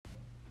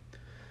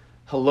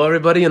Hello,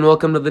 everybody, and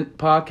welcome to the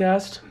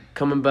podcast.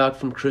 Coming back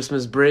from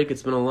Christmas break.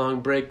 It's been a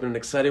long break, been an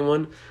exciting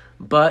one.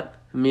 But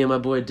me and my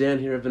boy Dan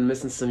here have been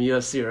missing some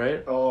UFC,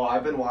 right? Oh,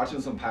 I've been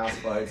watching some past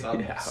fights.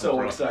 I'm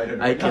so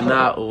excited. I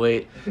cannot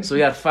wait. So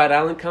we got Fight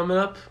Island coming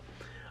up.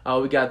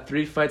 We got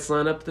 3 fights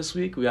lined up this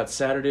week. We got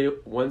Saturday,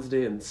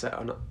 Wednesday, and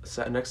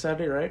next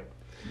Saturday, right?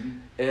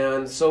 Mm-hmm.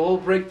 And so we'll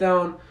break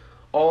down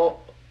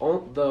all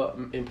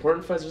the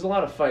important fights. There's a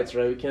lot of fights,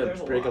 right? We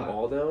can't break them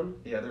all down.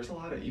 Yeah, there's a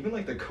lot of, even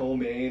like the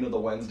co-main of the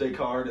Wednesday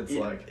card, it's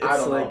slim.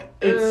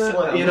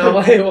 You know,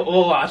 like,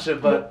 we'll watch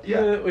it, but we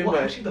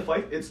might. Actually, the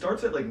fight, it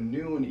starts at like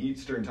noon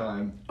Eastern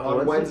time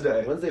on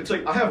Wednesday. It's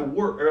like, I have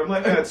work, or I'm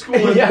like at school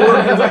and work,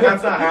 it's like,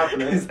 that's not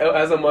happening.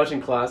 As I'm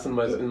watching class in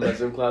my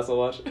Zoom class, I'll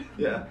watch it.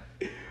 Yeah.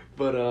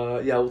 But,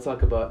 we'll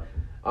talk about,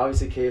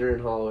 obviously, Kattar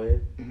and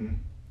Holloway,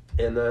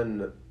 and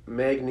then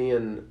Magny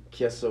and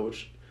Chiesa,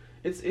 which...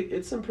 It's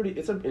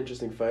an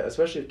interesting fight,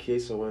 especially if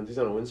Chiesa wins. He's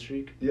on a win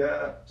streak.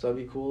 Yeah. So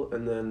that'd be cool.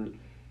 And then,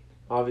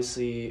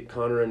 obviously,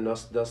 Conor and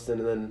Dustin,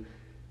 and then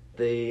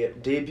the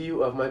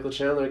debut of Michael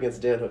Chandler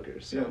against Dan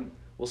Hooker. So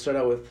we'll start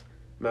out with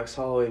Max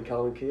Holloway and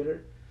Calvin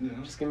Kattar. Yeah.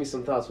 Just give me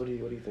some thoughts. What do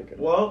you think?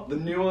 Well, the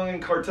New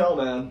England Cartel,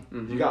 man.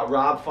 Mm-hmm. You got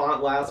Rob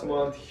Font last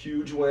month,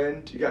 huge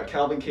win. You got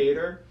Calvin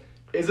Kattar.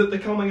 Is it the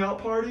coming out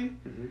party?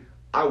 Mm-hmm.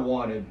 I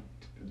wanted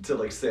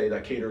to say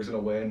that Kattar was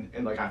gonna win,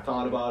 and I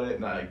thought about it,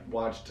 and I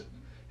watched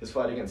his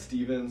fight against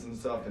Stevens and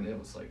stuff, and it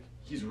was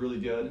he's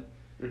really good.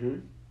 Mm-hmm.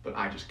 But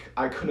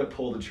I couldn't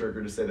pull the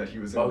trigger to say that he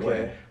was going to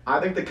win. I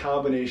think the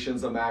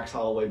combinations of Max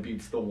Holloway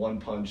beats the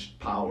one-punch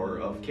power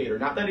of Kattar.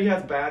 Not that he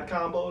has bad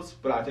combos,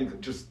 but I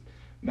think just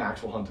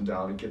Max will hunt him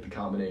down and get the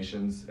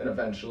combinations and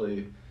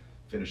eventually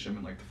finish him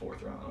in the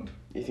 4th round.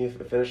 You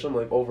think if finish him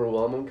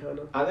overwhelm him kind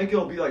of? I think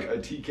it'll be a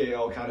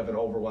TKO, kind of an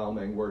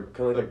overwhelming, where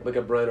kind of like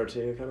a Brian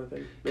Ortega kind of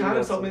thing. Maybe kind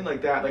of something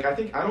like that. I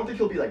don't think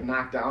he'll be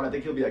knocked down. I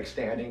think he'll be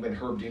standing when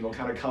Herb Dean will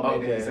kind of come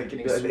in and he's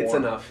getting swarmed. It's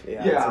enough.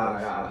 Yeah.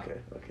 Yeah.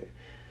 Okay.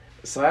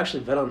 So I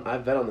actually bet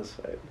on this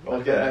fight.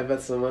 Okay. I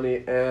bet some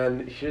money,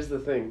 and here's the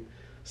thing.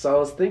 So I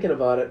was thinking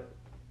about it,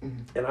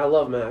 and I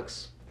love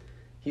Max.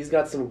 He's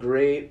got some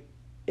great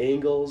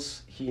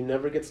angles. He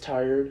never gets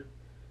tired.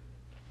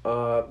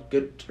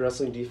 Good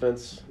wrestling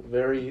defense,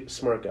 very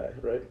smart guy,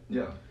 right?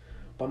 Yeah.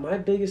 But my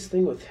biggest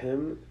thing with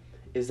him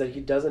is that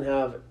he doesn't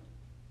have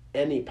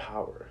any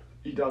power.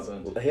 He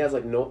doesn't. He has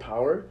no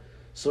power.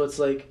 So it's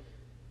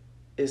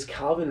is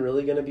Calvin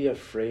really going to be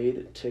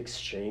afraid to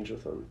exchange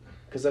with him?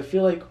 Because I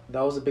feel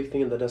that was a big thing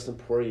in the Dustin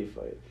Poirier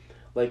fight.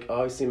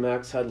 Obviously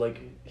Max had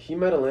he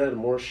might have landed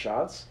more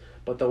shots,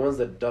 but the ones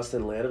that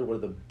Dustin landed were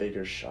the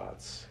bigger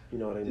shots. You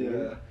know what I mean?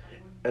 Yeah.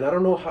 And I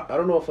don't know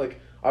if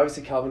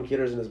obviously Calvin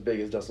Kattar isn't as big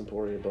as Dustin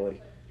Poirier, but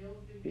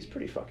he's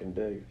pretty fucking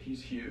big.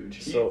 He's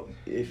huge. So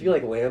if he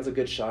lands a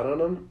good shot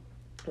on him,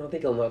 I don't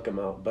think he'll knock him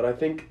out. But I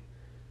think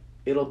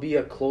it'll be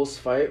a close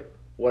fight,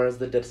 whereas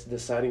the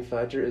deciding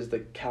factor is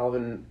that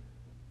Calvin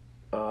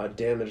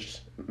damaged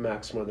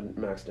Max more than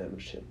Max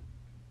damaged him.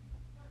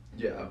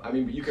 Yeah, I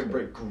mean, you can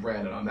break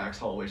granite on Max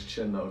Holloway's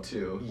chin though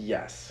too.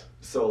 Yes.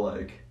 So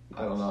I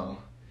don't know.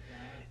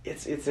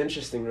 It's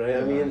interesting, right?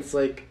 Yeah. I mean, it's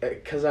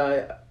because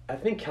I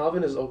think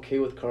Calvin is okay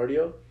with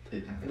cardio. Yeah.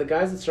 The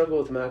guys that struggle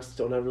with Max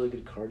don't have really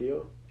good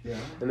cardio. Yeah.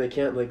 And they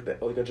can't like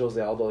a Jose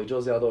Aldo.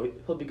 Jose Aldo,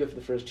 he'll be good for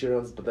the first 2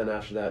 rounds, but then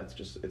after that,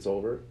 it's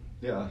over.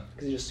 Yeah.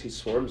 Because he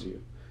swarms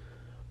you.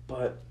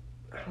 But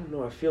I don't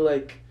know. I feel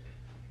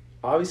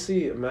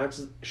obviously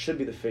Max should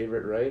be the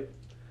favorite, right?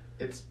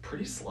 It's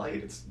pretty slight.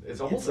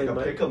 It's almost a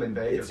pick'em in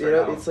Vegas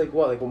now. It's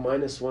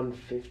minus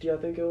 150, I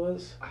think it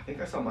was. I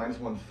think I saw minus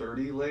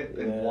 130 late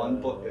in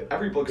one book.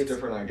 Every book's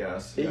different, I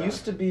guess. It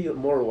used to be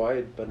more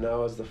wide, but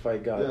now as the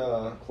fight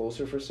got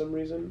closer for some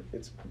reason,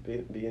 it's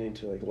beginning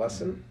to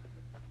lessen.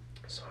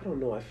 Mm-hmm. So I don't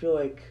know. I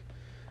feel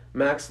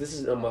Max, this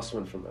is a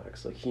must-win for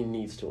Max. He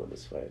needs to win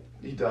this fight.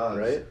 He does.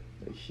 Right?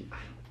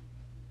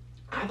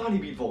 I thought he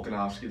beat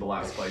Volkanovski the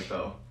last fight,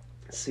 though.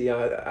 See,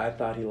 I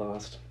thought he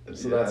lost.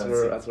 So that's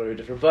where we're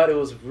different. But it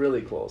was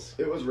really close.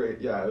 It was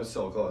it was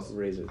so close.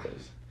 Razor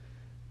close.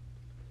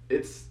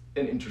 It's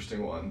an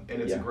interesting one,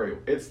 and it's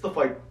it's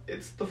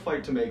the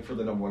fight to make for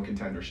the number 1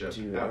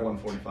 contendership at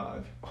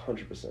 145.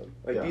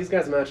 100%. These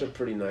guys match up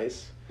pretty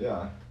nice.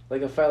 Yeah.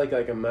 A fight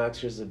like a Max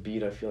here's a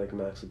beat, I feel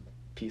Max would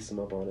piece them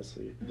up,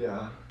 honestly.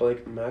 Yeah.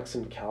 But Max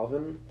and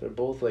Calvin, they're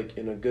both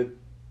in a good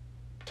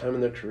time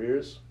in their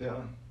careers.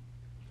 Yeah.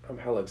 I'm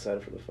hella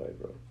excited for the fight,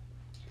 bro.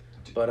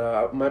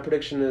 But my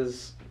prediction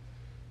is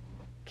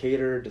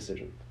Kattar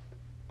decision.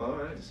 All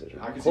right. Decision.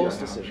 I can Close see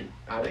that decision.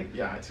 I think, it's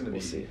going to be.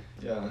 We'll see.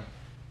 Yeah.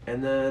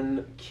 And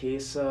then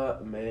Chiesa,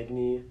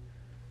 Magny.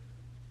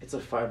 It's a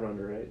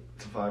 5-rounder, right?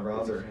 It's a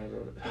 5-rounder.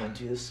 Yeah.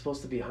 Dude, this is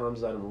supposed to be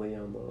Hamzat and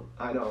Leon, though.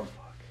 I know.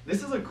 Fuck.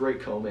 This is a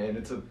great co-main.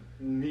 It's a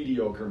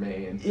mediocre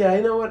main. Yeah,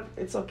 you know what?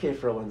 It's okay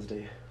for a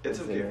Wednesday. It's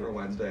okay for a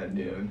Wednesday at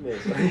noon.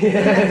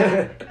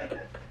 Yeah.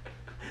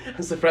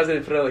 I'm surprised they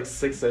didn't put it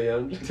 6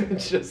 a.m.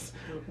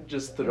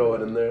 just throw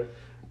it in there.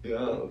 Yeah.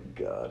 Oh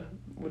God.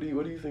 What do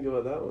you think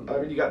about that one?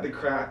 I mean, you got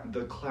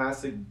the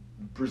classic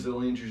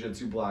Brazilian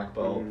Jiu-Jitsu black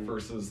belt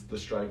versus the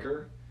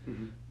striker,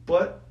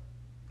 but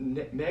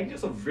Magny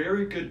does a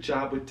very good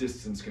job with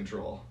distance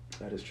control.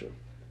 That is true.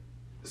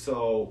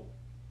 So,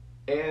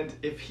 and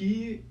if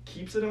he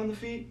keeps it on the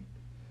feet,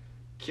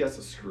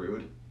 Chiessa's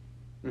screwed.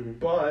 Mm-hmm.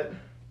 But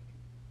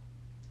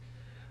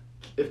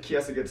if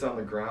Chiesa gets on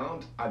the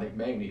ground, I think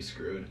Magny's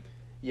screwed.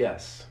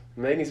 Yes.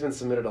 Magny's been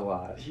submitted a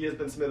lot. He has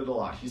been submitted a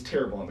lot. He's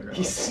terrible on the ground.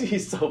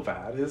 He's so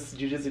bad. His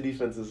jiu-jitsu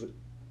defense is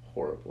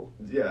horrible.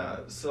 Yeah,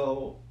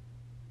 so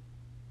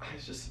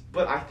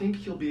but I think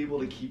he'll be able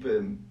to keep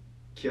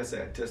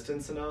Chiesa at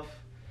distance enough.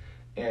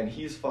 And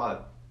he's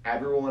fought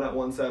everyone at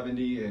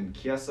 170, and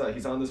Chiesa,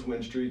 he's on this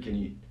win streak, and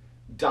he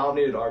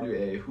dominated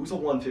RWA, who's a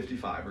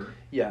 155er.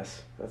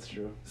 Yes, that's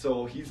true.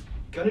 So he's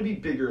going to be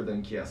bigger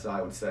than Chiesa,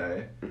 I would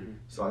say. Mm-hmm.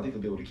 So I think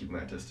he'll be able to keep him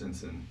at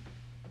distance, and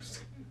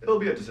it'll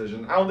be a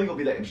decision. I don't think it'll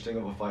be that interesting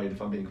of a fight,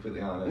 if I'm being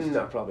completely honest.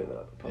 No, probably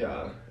not. Probably Yeah.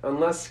 not.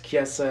 Unless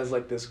Chiesa is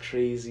like this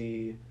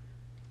crazy,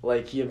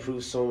 like he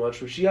improves so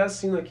much, which he has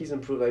seemed like he's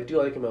improved. I do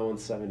like him at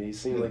 170. He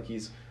seems like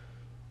he's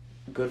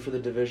good for the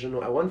division.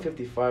 At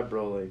 155,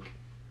 bro, like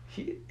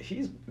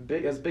he's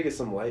big as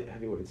some light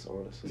heavyweights,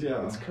 honestly.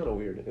 Yeah. It's kind of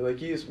weird.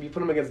 Like you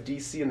put him against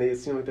DC and they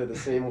seem like they're the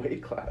same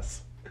weight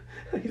class.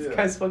 This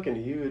guy's fucking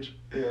huge.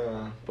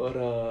 Yeah.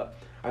 But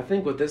I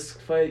think with this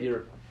fight,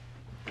 you're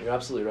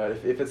absolutely right.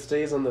 If it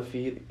stays on the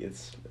feet,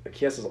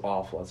 Chiesa's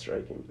awful at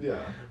striking.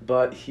 Yeah.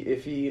 But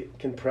if he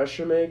can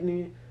pressure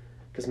Magny,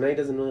 because Magny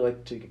doesn't really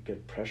like to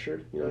get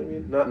pressured, you know what I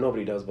mean? Not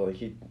nobody does, but like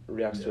he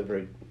reacts to it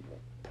very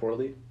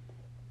poorly.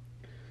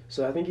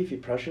 So I think if he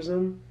pressures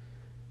him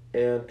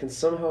and can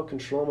somehow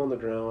control him on the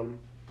ground,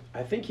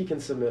 I think he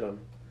can submit him.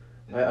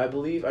 I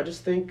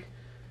just think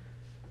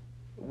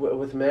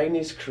with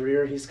Magny's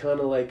career, he's kind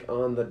of like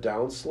on the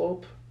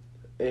downslope,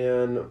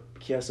 and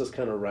Chiesa's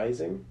kind of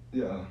rising.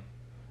 Yeah.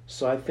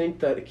 So I think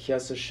that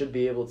Chiesa should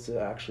be able to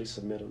actually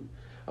submit him.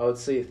 I would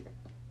say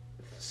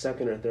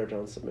second or third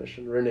round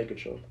submission, rear naked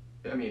choke.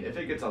 I mean, if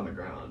it gets on the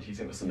ground, he's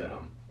going to submit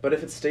him. But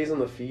if it stays on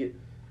the feet,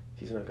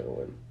 he's not going to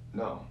win.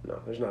 No. No,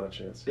 there's not a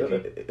chance.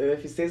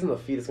 If he stays on the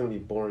feet, it's going to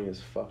be boring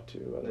as fuck,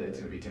 too. It's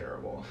going to be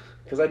terrible.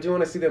 Because I do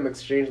want to see them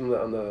exchange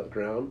on the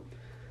ground.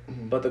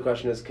 Mm-hmm. But the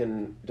question is,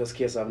 does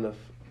Chiesa have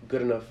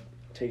good enough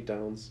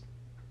takedown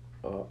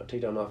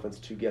offense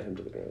to get him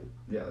to the ground?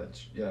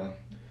 Yeah.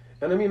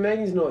 And I mean,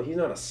 Magny's he's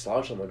not a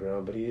slouch on the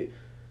ground, but he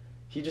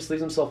just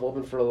leaves himself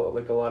open for a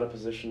lot of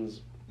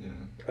positions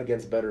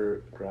against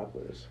better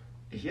grapplers.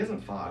 He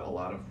hasn't fought a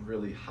lot of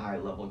really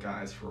high-level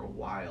guys for a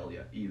while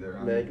yet, either.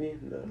 Magny?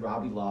 No.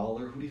 Robbie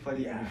Lawler? Who did he fight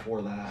even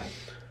before that?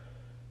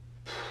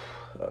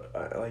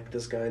 I like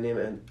this guy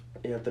named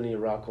Anthony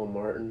Rocco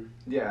Martin.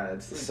 Yeah,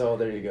 it's... So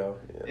there you go.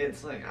 Yeah.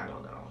 It's like, I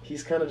don't know.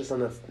 He's kind of just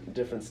on that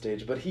different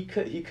stage, but he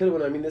could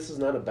win. I mean, this is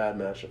not a bad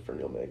matchup for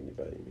Neil Magny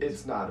by any means.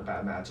 It's not a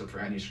bad matchup for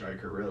any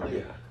striker, really.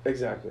 Yeah,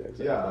 exactly.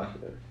 Yeah.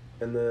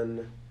 And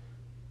then,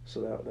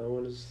 so that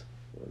one is...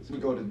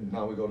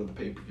 Now we go to the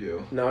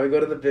pay-per-view. Now we go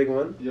to the big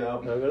one. Yeah.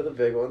 Now we go to the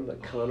big one.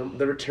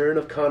 The return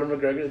of Conor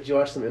McGregor. Did you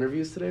watch some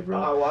interviews today,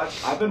 bro?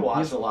 I've been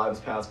watching a lot of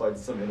his past fights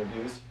and some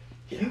interviews.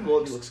 He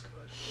looks good.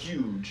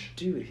 Huge.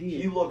 Dude,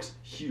 he looks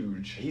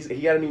huge.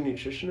 He got a new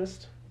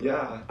nutritionist.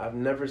 Yeah. I've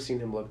never seen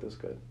him look this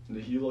good.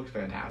 He looks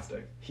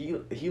fantastic.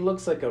 He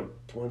looks like a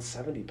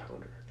 170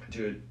 pounder.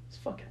 Dude. He's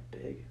fucking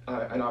big.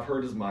 And I've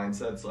heard his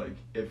mindset's like,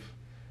 if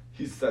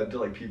he's said to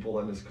like people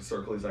in his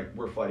circle, he's like,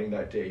 we're fighting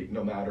that date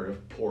no matter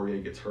if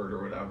Poirier gets hurt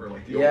or whatever.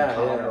 Like the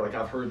over-counter, like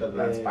I've heard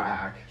that's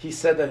back. He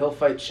said that he'll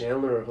fight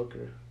Chandler or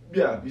Hooker.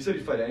 Yeah, he said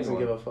he'd fight anyone. He doesn't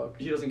give a fuck.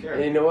 He doesn't care.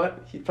 And you know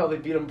what? He'd probably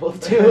beat them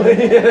both too.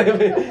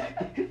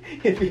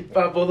 If he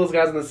fought both those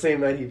guys on the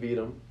same night, he beat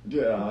them.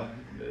 Yeah,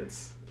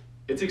 it's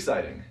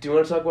exciting. Do you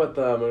want to talk about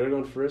the McGregor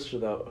one first or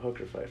the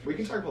Hooker fight first? We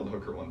can talk about the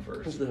Hooker one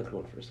first. Let's do the Hooker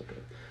one first, okay.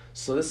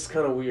 So this is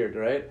kind of weird,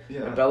 right?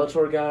 Yeah. A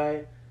Bellator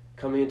guy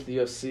coming into the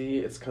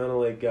UFC, it's kind of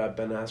like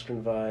Ben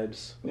Askren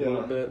vibes a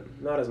little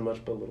bit. Not as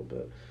much, but a little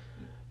bit.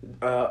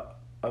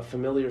 A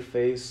familiar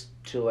face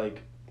to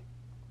like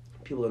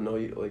people that know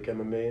you, like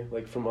MMA,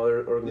 like from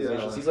other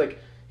organizations. Yeah.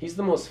 He's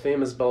the most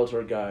famous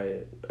Bellator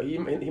guy. He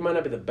might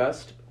not be the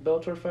best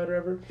Bellator fighter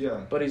ever.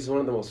 Yeah. But he's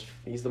the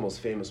most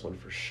famous one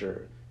for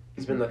sure.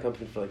 He's been in that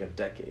company for like a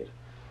decade.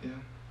 Yeah.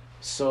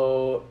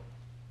 So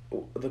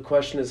the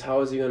question is,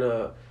 how is he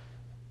gonna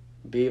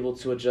be able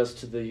to adjust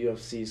to the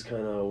UFC's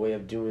kind of way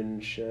of doing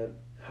shit?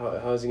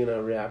 How is he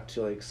gonna react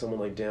to like someone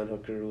like Dan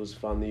Hooker who's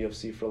fought in the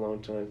UFC for a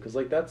long time? Because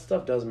like that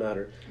stuff does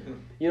matter. Yeah.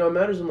 You know, it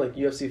matters when like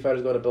UFC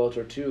fighters go to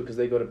Bellator too, because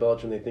they go to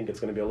Bellator and they think it's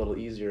gonna be a little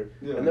easier.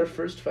 Yeah. And their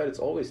first fight, it's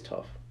always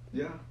tough.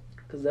 Yeah.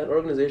 Because that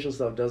organizational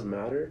stuff does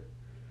matter.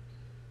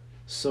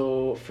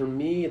 So for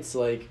me, it's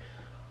like,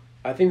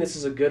 I think this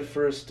is a good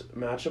first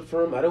matchup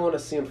for him. I don't want to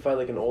see him fight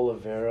like an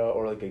Oliveira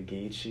or like a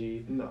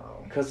Gaethje. No.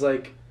 Because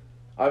like,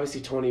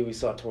 obviously we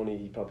saw Tony,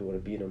 he probably would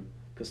have beat him.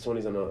 Because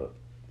Tony's on a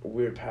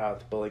weird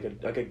path. But like a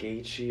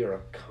Gaethje or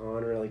a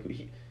Conor, like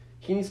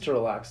he needs to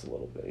relax a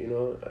little bit, you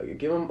know?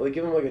 Give him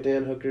like a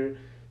Dan Hooker,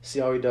 see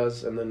how he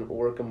does, and then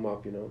work him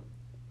up, you know?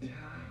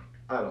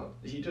 Yeah.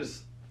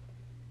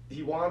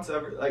 He wants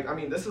I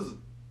mean, this is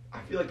I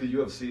feel like the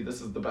UFC,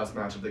 this is the best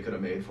matchup they could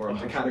have made for him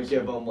to kind of 100%.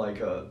 give him like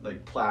a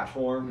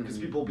platform because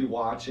people will be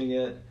watching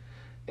it,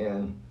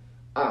 and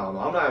I don't know.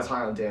 I'm not as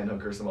high on Dan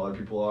Hooker as some other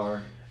people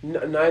are.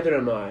 Neither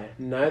am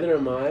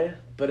I.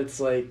 But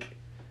it's like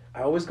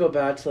I always go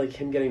back to like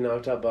him getting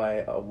knocked out by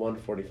a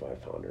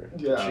 145 pounder.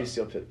 Yeah.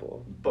 Patricio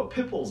Pitbull. But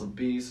Pitbull's a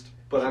beast.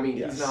 But I mean,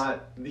 Yes. he's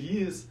not.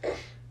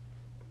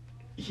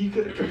 He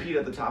could compete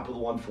at the top of the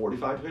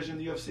 145 division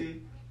in the UFC.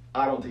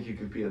 I don't think he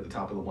could compete at the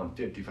top of the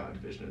 155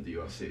 division of the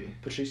UFC.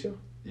 Patricio?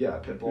 Yeah,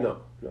 Pitbull.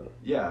 No.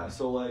 Yeah,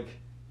 so like,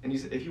 and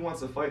if he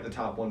wants to fight the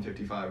top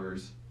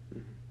 155ers,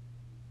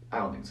 I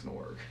don't think it's gonna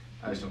work.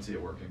 I just don't see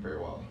it working very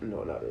well.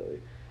 No, not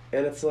really.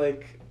 And it's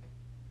like,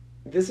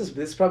 this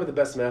is probably the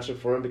best matchup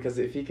for him because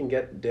if he can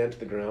get Dan to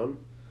the ground,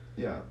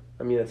 Yeah.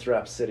 I mean it's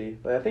Rap City.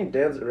 But I think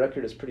Dan's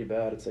record is pretty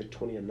bad. It's like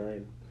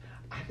 20-9.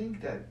 I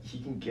think that he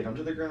can get him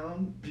to the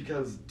ground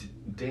because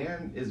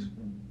Dan is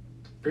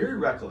very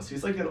reckless.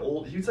 He's like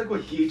he's like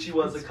what Gaethje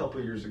was a couple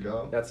years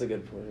ago. That's a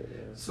good point. Yeah.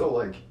 So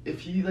like,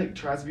 if he like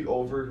tries to be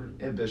over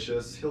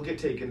ambitious, he'll get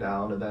taken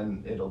down, and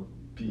then it'll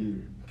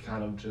be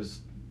kind of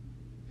just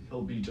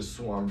he'll be just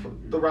swarmed.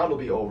 The round will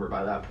be over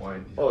by that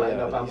point. Oh He'll end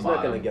up yeah, on he's the not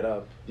bottom. gonna get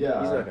up.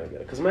 Yeah, He's not gonna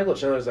get up because Michael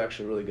Chandler's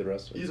actually a really good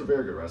wrestler. He's a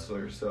very good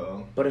wrestler.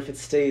 So But if it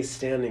stays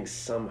standing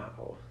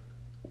somehow,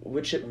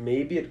 which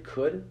maybe it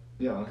could,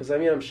 yeah, because I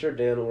mean I'm sure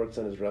Dan works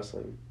on his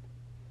wrestling,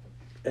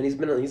 and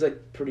he's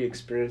like pretty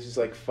experienced. He's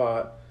like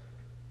fought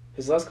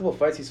his last couple of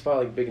fights. He's fought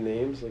like big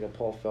names like a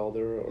Paul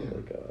Felder or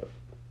like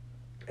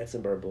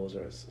Edson Barboza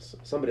or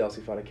somebody else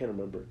he fought. I can't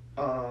remember.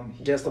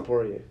 Dustin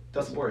Poirier.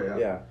 Dustin Poirier.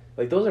 Yeah,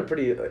 like those are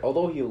pretty.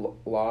 Although he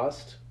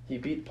lost, he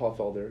beat Paul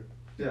Felder.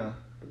 Yeah.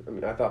 I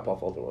mean, I thought Paul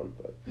Felder won,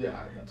 but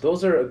Yeah.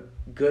 those are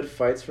good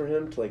fights for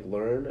him to like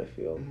learn. I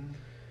feel. Mhm.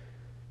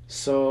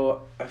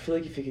 So I feel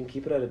like if he can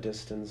keep it at a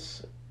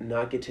distance,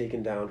 not get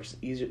taken down,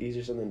 just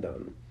easier said than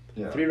done.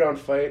 Yeah. 3-round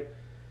fight.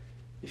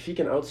 If he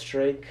can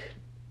outstrike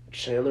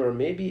Chandler, or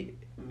maybe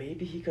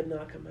he could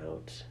knock him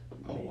out.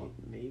 Oh.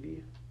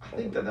 Maybe. I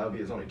think that would be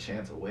his only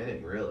chance of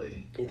winning,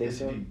 really. You think Is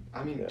so?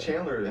 I mean, Yeah.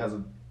 Chandler has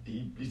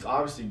he's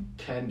obviously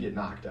can get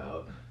knocked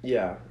out.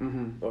 Yeah.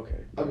 Mm-hmm.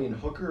 Okay. I mean,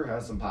 Hooker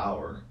has some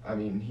power. I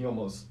mean,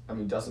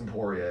 Dustin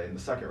Poirier in the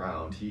second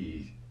round,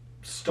 he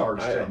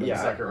starched him in the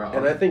second round.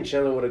 And I think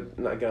Chandler would have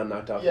not gotten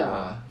knocked out.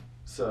 Yeah.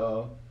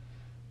 So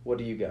What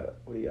do you got?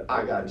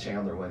 I got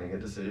Chandler winning a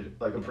decision,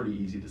 like a pretty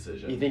easy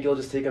decision. You think he'll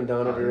just take him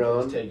down every He'll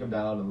round? Just take him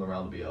down and the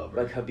round will be over.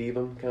 Like Habib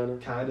him, kind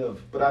of? Kind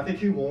of. But I think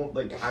he won't,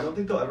 I don't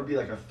think there'll ever be,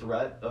 a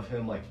threat of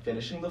him,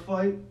 finishing the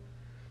fight.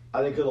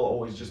 I think it'll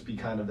always just be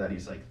kind of that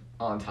he's,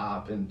 on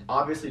top and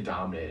obviously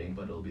dominating,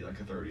 but it'll be, a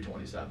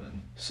 30-27.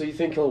 So you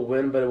think he'll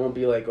win, but it won't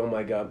be like, oh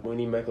my god, we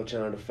need Michael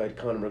Chandler to fight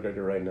Conor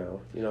McGregor right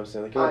now. You know what I'm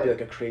saying? Like, it won't be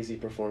like a crazy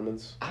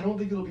performance. I don't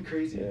think it'll be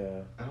crazy.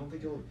 Yeah. I don't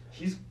think it'll...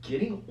 He's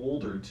getting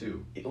older,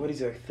 too. What is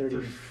he, like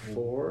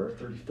 34?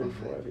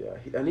 35. Yeah.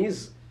 And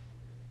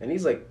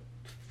he's like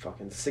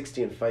fucking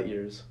 60 in fight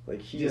years.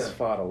 Like, he's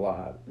fought a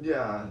lot.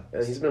 Yeah.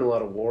 And he's been in a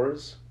lot of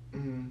wars.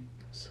 Mm-hmm.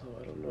 So,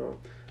 I don't know.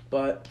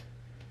 But...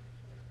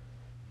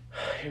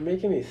 You're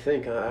making me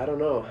think. I don't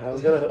know. I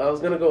was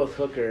gonna go with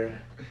Hooker,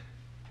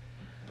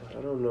 but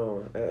I don't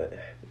know.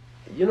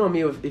 You know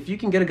me. If you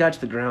can get a guy to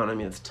the ground, I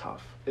mean, it's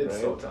tough. It's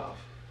right? so tough.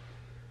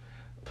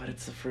 But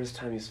it's the first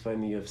time he's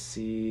fighting the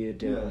UFC.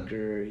 Dan Yeah.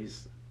 Hooker.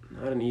 He's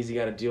not an easy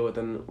guy to deal with.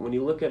 And when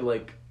you look at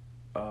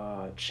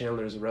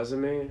Chandler's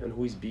resume and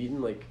who he's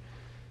beaten,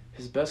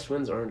 his best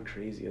wins aren't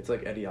crazy. It's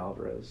like Eddie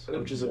Alvarez,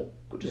 which is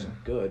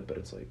good, but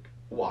it's like.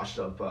 Washed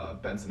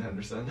up Benson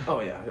Henderson.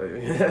 Oh yeah,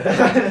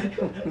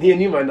 me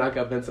and you might knock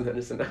out Benson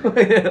Henderson. I don't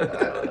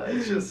know.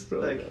 It's just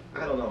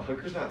I don't know.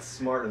 Hooker's not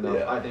smart enough.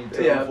 Yeah. I think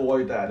to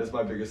avoid that is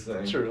my biggest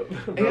thing. True.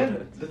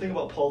 And the thing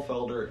about Paul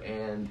Felder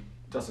and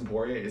Dustin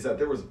Poirier is that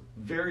there was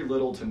very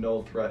little to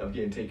no threat of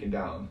getting taken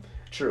down.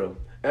 True.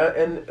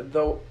 And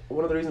though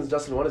one of the reasons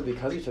Dustin won is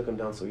because he took him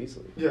down so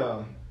easily.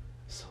 Yeah.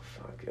 So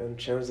fuck. And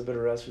Chandler's a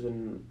better wrestler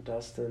than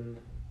Dustin.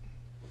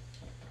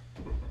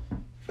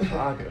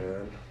 Fuck,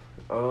 man.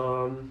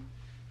 I'm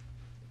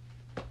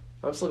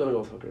still gonna go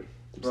with Hooker.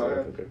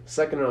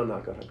 Second round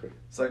knockout Hooker.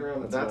 Second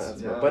round.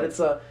 That's But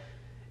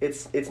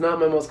it's not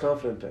my most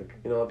confident pick.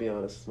 I'll be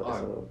honest.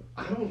 I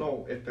don't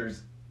know if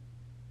there's.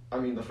 I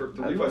mean, the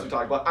Levi's we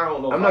talked about. I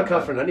don't know. I'm not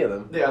confident in any of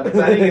them. Yeah, the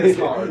betting is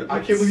hard. I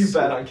can't believe you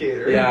bet on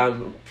Cater. Yeah,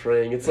 I'm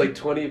praying. It's like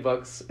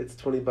 $20. It's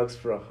 $20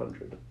 for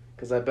 100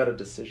 because I bet a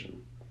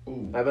decision.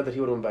 Ooh. I bet that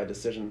he would win by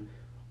decision,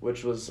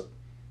 which was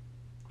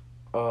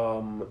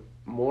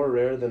more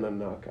rare than a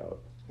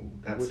knockout.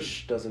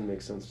 Which doesn't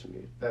make sense to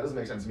me. That doesn't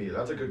make sense to me.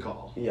 That's a good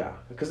call. Yeah,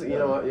 because you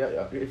know what?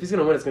 Yeah. If he's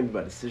gonna win, it's gonna be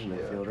by decision. I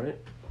feel, right?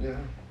 Yeah.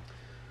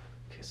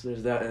 Okay, so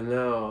there's that, and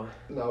now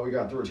we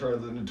got the return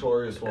of the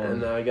notorious one. And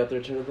now I got the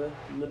return of the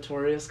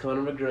notorious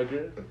Conor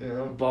McGregor.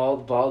 Yeah.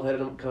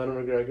 Bald-headed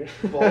Conor McGregor.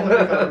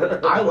 Bald-headed Conor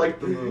McGregor. I like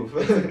the move.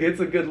 It's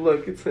a good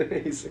look.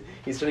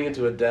 He's turning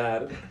into a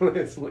dad.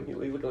 He's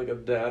looking like a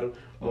dad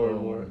more and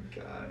more.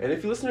 God. And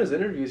if you listen to his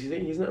interviews,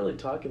 he's not really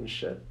talking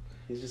shit.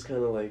 He's just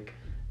kind of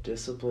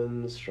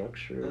discipline,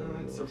 structure.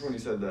 It's so funny you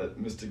said that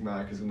Mystic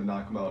Mac is going to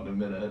knock him out in a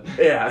minute.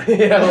 Yeah.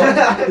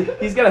 Well,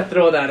 he's got to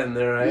throw that in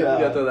there, right? Yeah.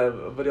 You got to throw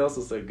that, but he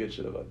also said good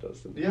shit about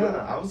Dustin. Yeah,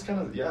 I was kind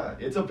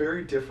of, it's a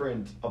very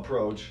different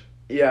approach.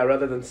 Yeah,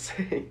 rather than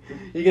saying,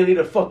 you're going to need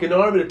a fucking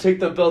army to take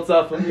the belts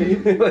off of me.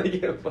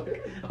 Like, yeah, fuck.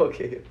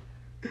 Okay.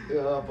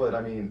 Yeah, but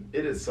I mean,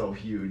 it is so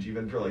huge,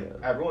 even for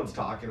everyone's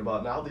talking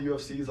about now the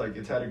UFC's like,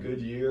 it's had a good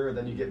year, and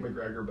then you get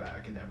McGregor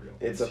back and everyone.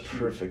 It's a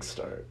perfect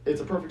start.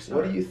 It's a perfect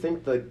start. What do you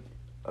think the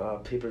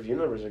pay-per-view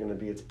numbers are going to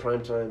be? It's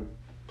prime time.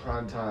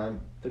 Prime time.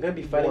 They're going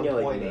to be fighting at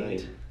like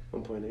 1.8.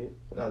 1.8?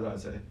 That's what I'd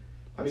say.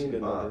 I That's a mean,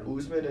 good number.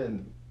 Usman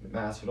and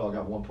Masvidal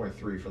got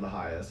 1.3 for the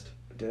highest.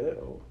 Did it?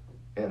 Oh.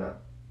 And,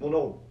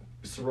 no,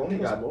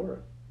 Cerrone got more.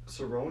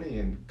 Cerrone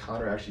and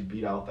Conor actually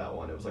beat out that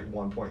one. It was like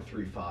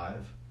 1.35.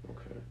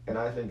 Okay. And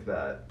I think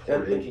that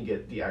Poirier can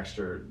get the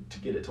extra to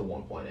get it to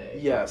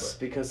 1.8. Yes,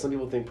 because some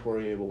people think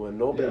Poirier will win.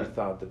 Nobody Yeah.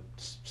 thought that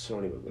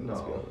Cerrone would win,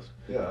 let's be honest.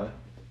 Yeah.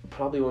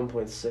 Probably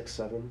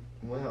 1.67.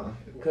 Well,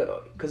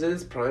 Because it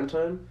is prime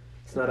time.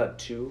 It's not at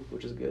 2,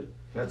 which is good.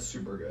 that's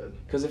super good.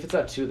 Because if it's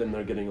at 2, then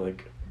they're getting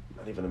like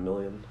not even 1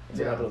 million. That's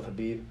what Yeah. happened with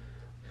Habib.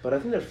 But I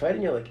think they're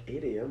fighting at like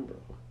 8 a.m., bro.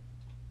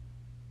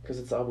 Because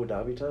it's Abu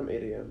Dhabi time,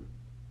 8 a.m.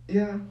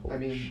 Yeah, Holy I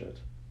mean, shit.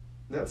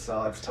 that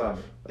sucks. That's tough.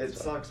 It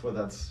sucks, but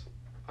that's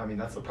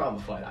the problem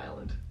with Fight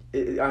Island.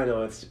 I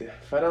know,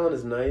 Fight Island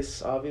is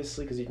nice,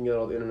 obviously, because you can get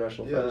all the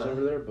international fighters Yeah.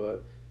 over there,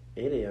 but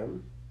 8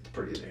 a.m.? It's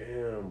pretty.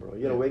 Damn, bro.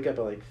 You gotta wake up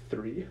at like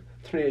 3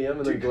 a.m.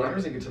 and Dude, then go.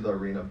 Connor's gonna get to the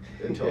arena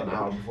until an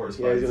hour before his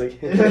Yeah, fight.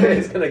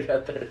 he's gonna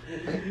get there.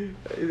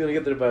 He's gonna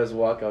get there by his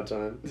walkout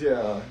time.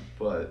 Yeah,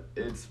 but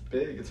it's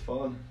big. It's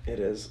fun. It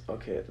is.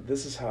 Okay,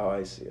 this is how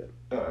I see it.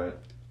 Alright.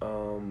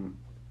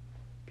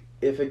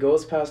 If it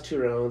goes past 2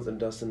 rounds and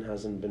Dustin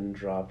hasn't been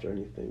dropped or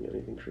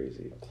anything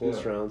crazy,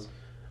 close rounds,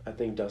 I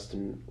think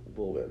Dustin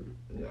will win.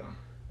 Yeah.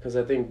 Because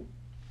I think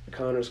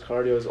Connor's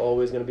cardio is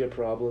always going to be a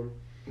problem.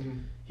 Mm-hmm.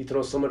 He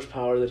throws so much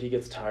power that he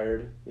gets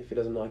tired if he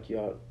doesn't knock you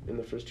out in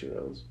the first 2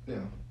 rounds.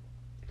 Yeah.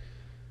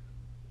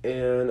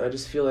 And I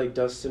just feel like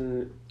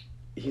Dustin,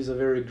 he's a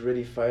very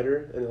gritty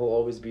fighter, and he'll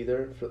always be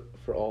there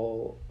for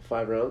all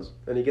 5 rounds.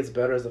 And he gets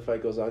better as the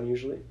fight goes on,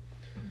 usually.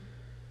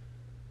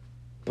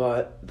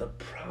 But the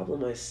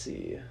problem I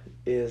see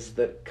is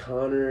that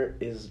Conor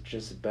is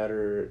just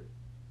better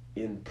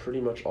in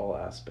pretty much all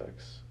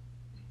aspects.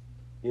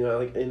 You know,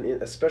 like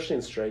especially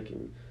in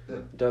striking. Yeah.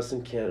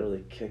 Dustin can't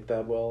really kick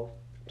that well.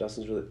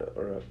 Connor's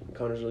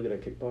really good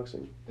at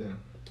kickboxing.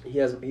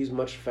 Yeah. He's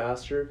much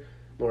faster,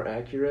 more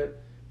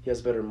accurate. He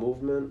has better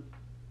movement.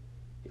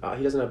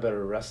 He doesn't have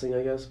better wrestling,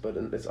 I guess, but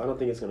I don't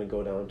think it's going to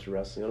go down to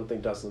wrestling. I don't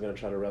think Dustin's going to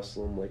try to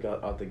wrestle him like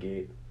out the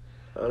gate.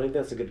 I don't think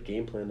that's a good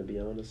game plan, to be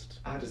honest.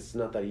 It's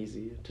not that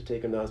easy to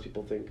take him down as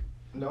people think.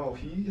 No,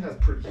 he has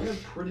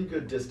pretty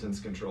good distance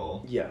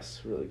control.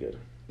 Yes, really good.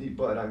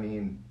 But I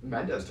mean,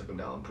 Mendez took him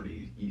down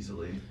pretty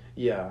easily.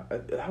 Yeah,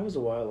 that was a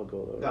while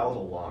ago though. That was a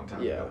long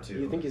time ago too.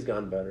 You think he's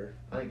gotten better?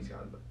 I think he's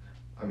gotten.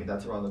 I mean,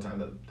 that's around the time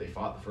that they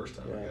fought the first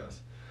time, I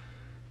guess.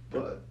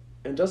 But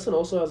and Dustin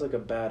also has like a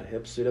bad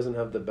hip, so he doesn't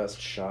have the best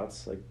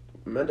shots. Like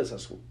Mendez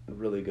has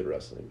really good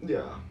wrestling.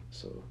 Yeah.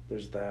 So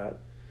there's that.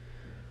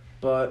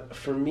 But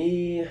for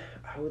me,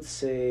 I would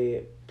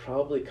say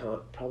probably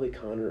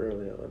Conor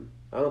early on.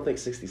 I don't think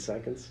 60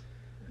 seconds.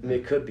 I mean,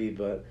 it could be,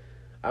 but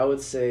I would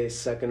say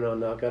second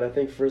round knockout. I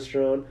think first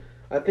round,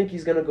 I think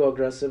he's going to go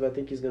aggressive. I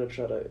think he's going to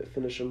try to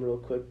finish him real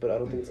quick, but I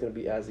don't think it's going to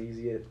be as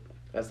easy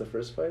as the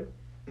first fight.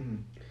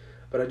 Mm-hmm.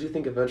 But I do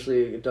think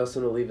eventually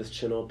Dustin will leave his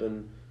chin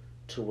open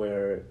to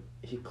where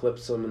he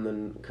clips him and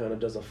then kind of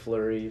does a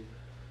flurry,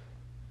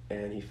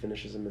 and he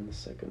finishes him in the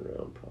second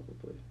round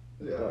probably.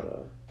 Yeah.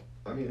 But,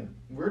 I mean,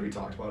 we already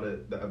talked about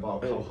it,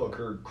 about how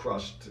Hooker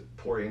crushed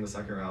Poirier in the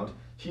second round.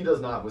 He does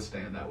not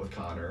withstand that with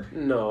Conor.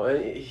 No,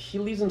 and he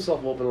leaves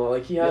himself open a lot.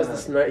 Like he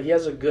has he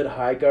has a good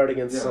high guard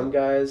against some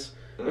guys.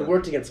 It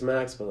worked against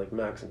Max, but like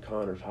Max and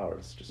Conor power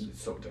is just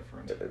it's so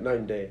different. Night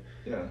and day.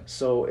 Yeah.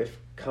 So if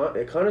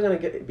Conor's gonna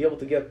be able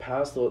to get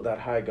past that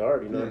high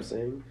guard, you know what I'm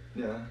saying?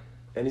 Yeah.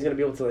 And he's gonna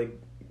be able to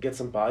like get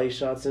some body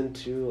shots in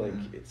too.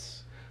 Like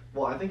it's.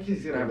 Well, I think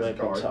he's going to have his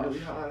guard really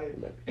high,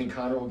 and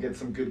Conor will get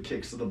some good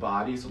kicks to the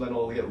body, so then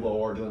it'll get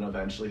lowered, and then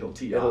eventually he'll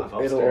tee off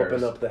upstairs. It'll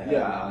open up the head.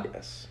 Yeah.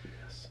 Yes.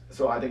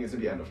 So I think it's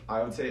going to be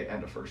I would say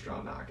end of first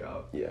round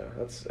knockout. Yeah,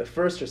 that's a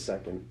first or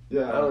second.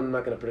 Yeah. I'm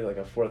not going to predict like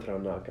a fourth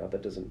round knockout.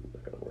 That not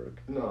going to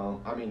work.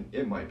 No, I mean,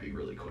 it might be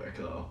really quick,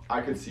 though.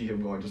 I could see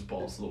him going just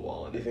balls to the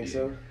wall. And you think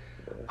so?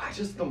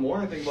 Yeah. The more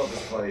I think about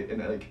this fight,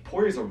 and like,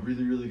 Poirier's a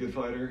really, really good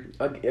fighter.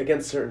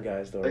 Against certain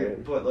guys, though,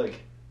 right? But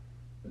like,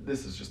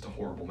 this is just a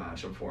horrible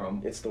matchup for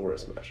him. It's the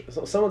worst matchup.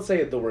 So some would say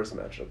it's the worst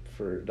matchup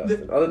for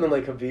Dustin, other than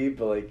like Khabib,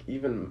 but like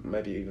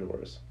might be even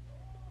worse.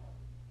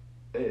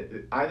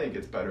 I think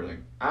it's better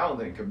than. I don't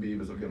think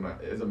Khabib is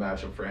a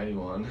matchup for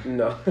anyone.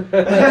 No.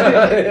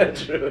 Yeah,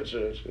 true.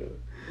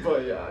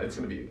 But yeah, it's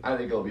gonna be. I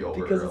think it'll be over.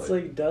 Because early. it's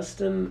like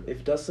Dustin.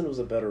 If Dustin was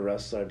a better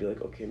wrestler, I'd be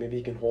like, okay, maybe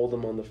he can hold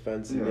him on the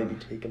fence and maybe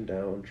take him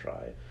down and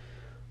try.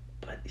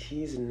 But But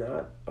he's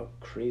not a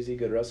crazy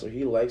good wrestler.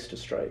 He likes to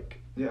strike.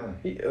 Yeah.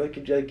 He like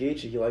Gaethje,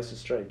 he likes to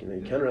strike. You know,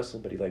 he Yeah. can wrestle,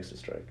 but he likes to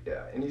strike.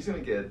 Yeah, and he's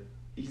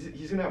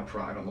gonna have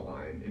pride on the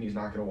line, and he's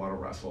not gonna want to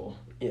wrestle.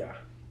 Yeah.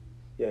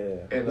 Yeah.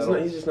 And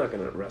He's just not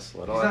gonna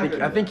wrestle at all. He's not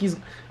gonna-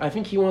 I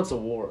think he wants a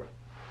war.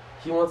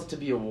 He wants it to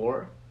be a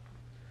war.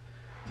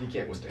 He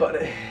can't withstand.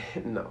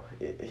 But no,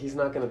 he's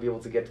not gonna be able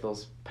to get to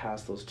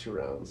past those 2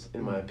 rounds,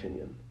 in my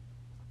opinion.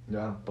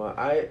 Yeah. But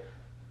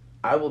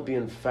I will be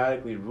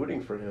emphatically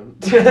rooting for him.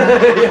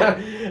 Yeah,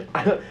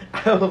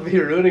 I will be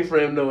rooting for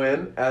him to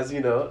win, as you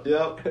know.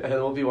 Yep. And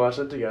we'll be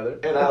watching it together.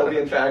 And I'll be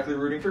emphatically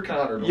rooting for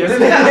Conor to win.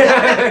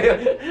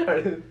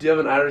 Yes. Do you have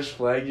an Irish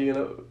flag? You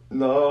know?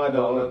 No, I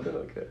don't. No, nothing?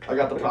 Okay. I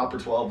got the proper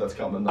 12 that's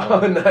coming though.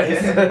 Oh,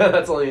 nice.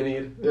 That's all you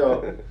need.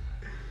 Yeah.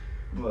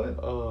 But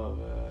Oh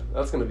man,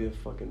 that's gonna be a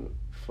fucking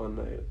fun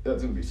night.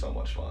 that's gonna be so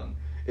much fun.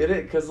 It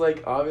is, cause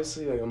like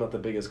obviously like I'm not the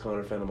biggest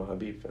Conor fan. I'm a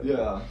Khabib fan.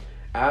 Yeah.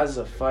 As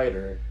a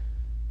fighter,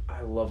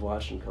 I love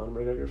watching Conor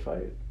McGregor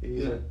fight.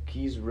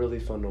 He's really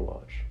fun to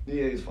watch.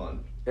 Yeah, he's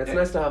fun. It's And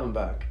nice to have him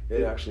back.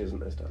 It actually is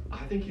nice to have him.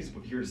 I think he's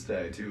here to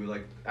stay too.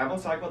 Like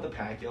everyone's talking about the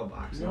Pacquiao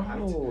boxing.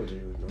 No,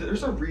 dude. No.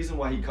 There's a reason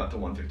why he cut to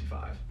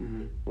 155.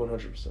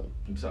 100%.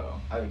 So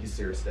I think he's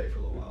here to stay for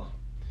a little while.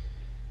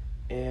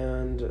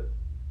 And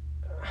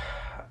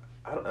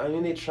I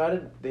mean,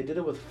 they did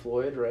it with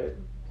Floyd, right?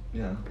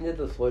 Yeah. They did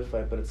the Floyd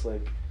fight, but it's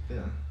like,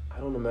 Yeah. I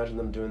don't imagine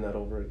them doing that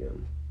over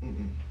again.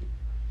 Mm-mm.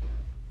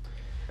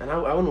 And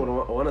I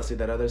wouldn't want to see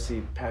that. I'd rather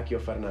see Pacquiao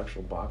fight an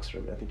actual boxer.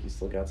 I mean, I think he's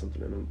still got something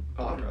in him.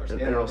 Oh, I'd rather see- An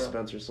yeah, Errol I'd rather-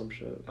 Spence or some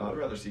shit. I'd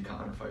rather see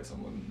Conor fight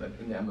someone that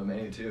in the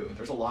MMA too.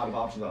 There's a lot of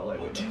options out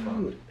lightweight. that are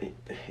fun. Dude,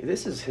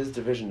 this is his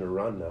division to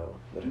run now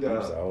that Yeah.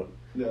 Khabib's out.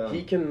 Yeah.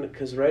 He can,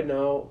 because right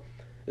now,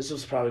 this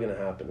is probably going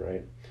to happen,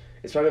 right?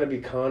 It's probably going to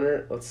be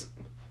Conor.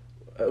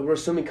 We're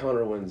assuming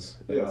Conor wins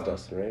against Yeah.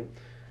 Dustin, right?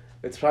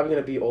 It's probably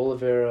going to be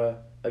Oliveira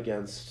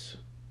against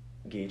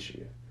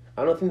Gaethje.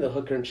 I don't think the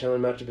Hooker and Chandler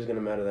matchup is going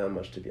to matter that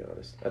much, to be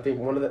honest. I think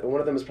one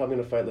of them is probably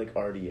going to fight like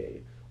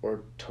RDA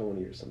or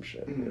Tony or some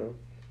shit, you know?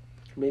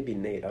 Maybe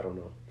Nate, I don't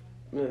know.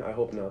 Yeah, I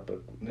hope not,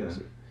 but we'll Yeah.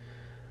 see.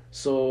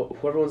 So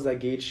whoever wins that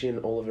Gaethje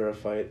and Oliveira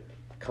fight,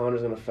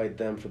 Conor's going to fight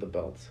them for the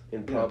belt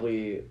in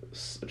probably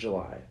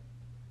July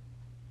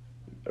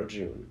or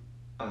June.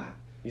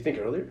 You think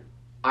earlier?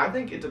 I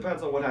think it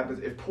depends on what happens.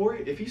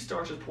 If he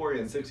starches Poirier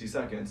in 60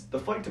 seconds, the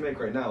fight to make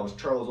right now is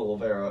Charles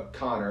Oliveira,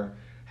 Conor.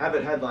 Have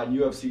it headline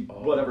UFC,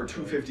 whatever,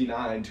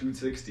 259,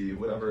 260,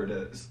 whatever it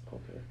is.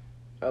 Okay.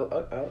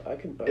 I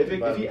can. If vibe he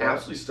with that.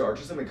 absolutely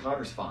starches him and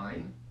Conor's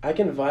fine. I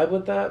can vibe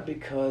with that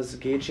because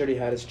Gaethje already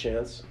had his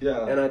chance.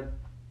 Yeah. And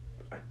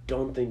I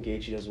don't think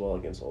Gaethje does well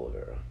against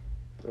Oliveira.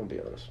 I'll be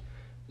honest.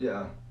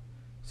 Yeah.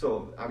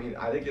 So, I mean,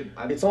 I think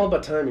It's all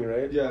about timing,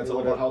 right? Yeah, it's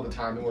all about how the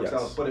timing works Yes.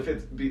 out. But if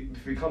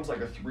it becomes like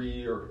a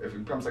 3 or if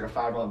it becomes like a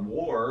 5-round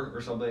war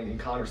or something and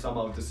Conor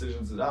somehow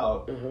decisions it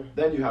out,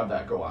 then you have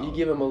that go out. You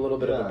give him a little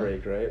bit of a Yeah.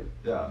 break, right?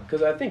 Yeah.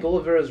 Because I think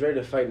Oliveira is ready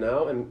to fight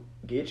now, and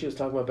Gaethje was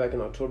talking about back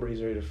in October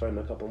he's ready to fight in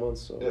a couple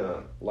months. So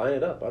Yeah. line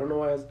it up. I don't know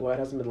why it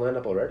hasn't been lined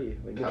up already.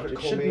 Like Have it it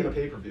should be co-main a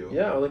pay-per-view.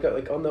 Yeah,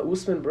 like on the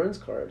Usman Burns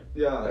card.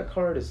 Yeah. That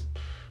card is.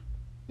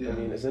 Yeah. I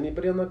mean, is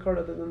anybody on that card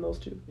other than those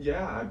two?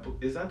 Yeah.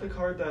 Is that the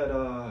card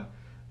that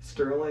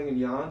Sterling and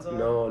Jan's on?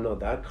 No,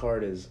 that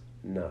card is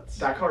nuts.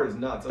 That card is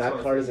nuts. That's That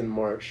what I card was is in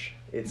thinking. March.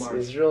 It's March.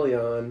 Israel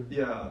Yan,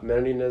 Yeah.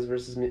 Menendez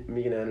versus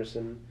Megan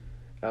Anderson,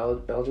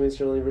 Aljamain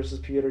Sterling versus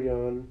Peter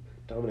Yan,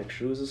 Dominic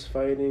Cruz is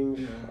fighting,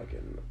 Yeah.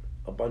 fucking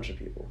a bunch of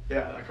people.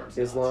 Yeah, that card's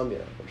Islam,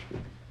 nuts. yeah, a bunch of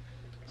people.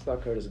 So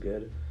that card is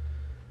good.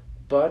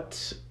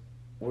 But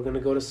we're going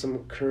to go to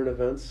some current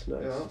events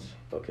next.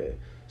 Yeah. Okay,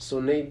 so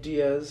Nate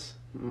Diaz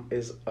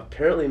is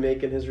apparently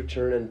making his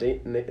return, and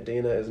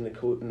Dana is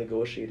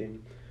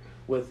negotiating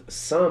with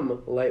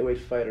some lightweight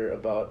fighter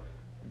about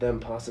them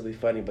possibly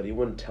fighting, but he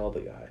wouldn't tell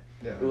the guy.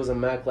 Yeah. It was a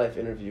Mac Life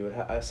interview.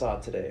 I saw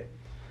it today.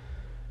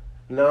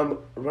 Now I'm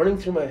running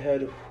through my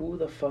head, who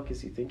the fuck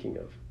is he thinking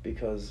of?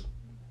 Because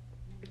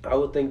I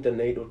would think that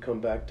Nate would come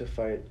back to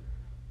fight.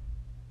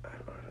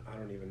 I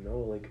don't even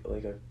know,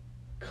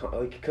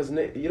 because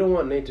you don't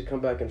want Nate to come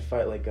back and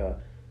fight like a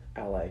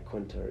Ally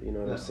Quinter. You know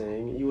what No. I'm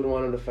saying? You would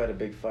want him to fight a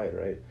big fight,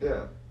 right?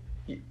 Yeah.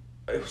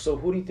 So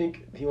who do you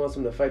think he wants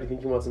him to fight? Do you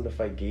think he wants him to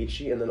fight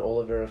Gaethje and then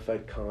Oliveira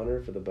fight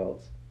Conor for the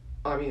belts?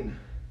 I mean,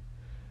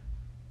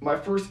 my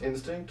first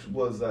instinct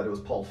was that it was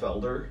Paul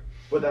Felder,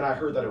 but then I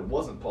heard that it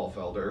wasn't Paul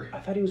Felder. I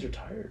thought he was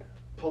retired.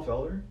 Paul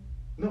Felder?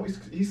 No,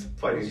 he's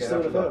fighting He's again still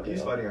after with that. Felder, He's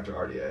yeah. fighting after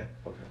RDA.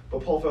 Okay.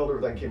 But Paul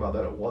Felder then came out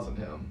that it wasn't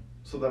him.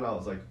 So then I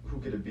was like, who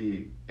could it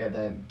be? And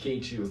then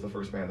Gaethje was the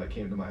first man that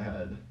came to my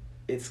head.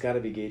 It's got to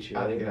be Gaethje.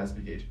 I Right? think it has to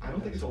be Gaethje. I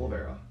don't think it's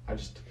Oliveira. I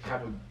just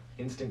have an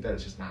instinct that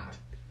it's just not.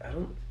 I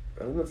don't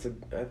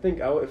I think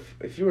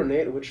if you were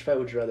Nate, which fight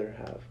would you rather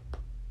have?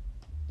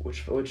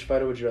 Which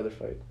fighter would you rather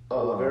fight?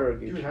 Oliveira or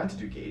Gaethje? You would have to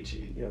do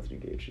Gaethje. You have to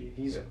do Gaethje.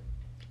 He's Yeah.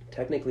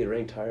 technically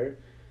ranked higher,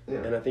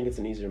 Yeah. and I think it's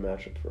an easier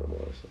matchup for him,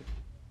 honestly.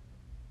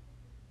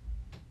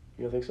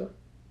 You don't think so?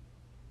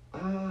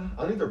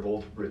 I think they're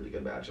both really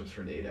good matchups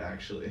for Nate,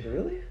 actually.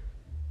 Really?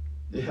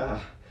 Yeah.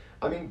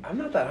 I mean, I'm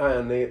not that high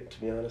on Nate,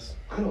 to be honest.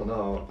 I don't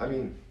know. I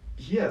mean,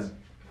 he has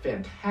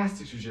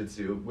fantastic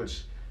jiu-jitsu,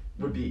 which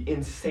would be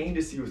insane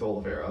to see with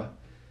Oliveira.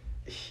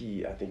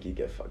 I think he'd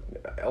get fucked.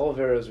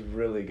 Oliveira's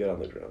really good on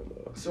the ground,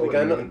 though. So like, what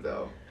I do know, you think,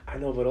 though? I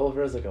know, but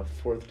Oliveira's like a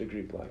 4th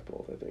degree black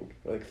belt, I think,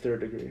 or like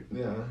 3rd degree.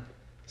 Yeah.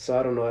 So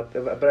I don't know,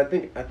 but I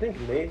think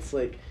Nate's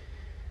like,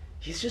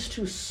 he's just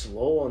too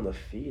slow on the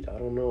feet. I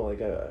don't know,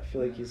 like I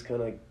feel like he's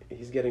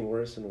getting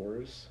worse and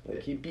worse.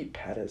 Like he beat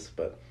Pettis,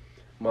 but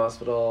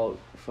Masvidal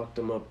fucked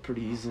him up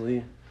pretty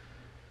easily.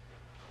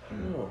 I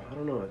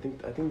don't know.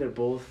 I think they're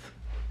both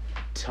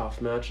tough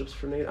matchups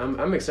for Nate.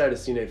 I'm excited to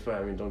see Nate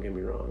fight. I mean, don't get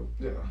me wrong.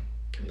 Yeah.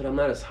 But I'm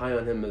not as high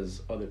on him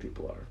as other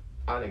people are.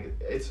 I think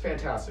it's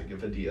fantastic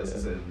if a Diaz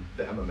is in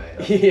the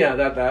MMA. Yeah,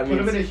 that Put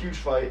means him in a huge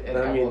fight and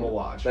everyone will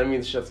watch. That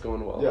means shit's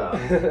going well.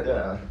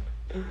 Yeah.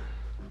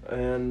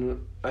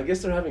 And I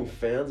guess they're having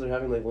fans. They're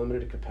having like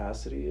limited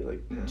capacity,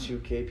 like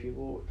 2K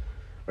people.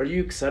 Are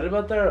you excited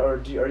about that, or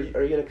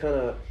are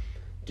you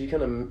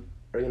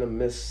gonna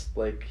miss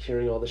like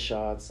hearing all the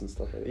shots and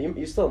stuff like that?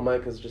 You still might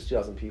because it's just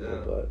 2,000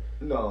 people, but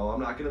no,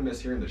 I'm not gonna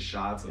miss hearing the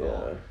shots at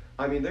all.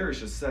 I mean, there is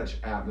just such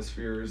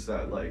atmospheres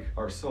that like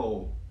are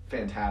so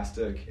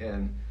fantastic,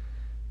 and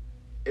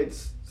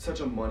it's such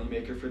a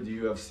moneymaker for the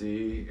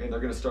UFC, and they're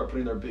gonna start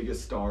putting their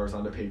biggest stars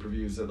onto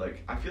pay-per-views. That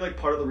like, I feel like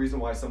part of the reason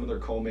why some of their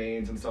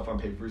co-mains and stuff on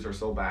pay-per-views are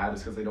so bad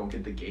is because they don't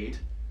get the gate.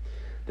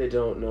 They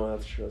don't know.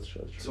 That's true.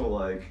 So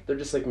like, they're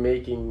just like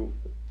making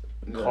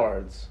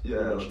cards. Yeah.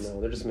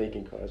 They're just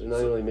making cards. They're not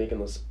really making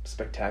those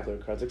spectacular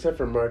cards, except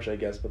for March, I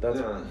guess. But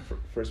that's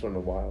first one in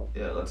a while.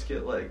 Yeah, let's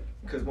get like,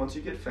 because once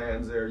you get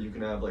fans there, you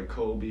can have like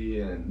Kobe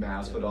and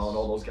Masvidal and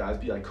all those guys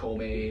be like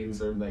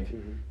co-mains or like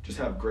just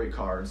have great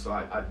cards. So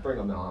I'd bring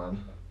them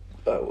on.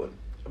 I would,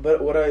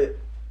 but what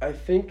I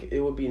think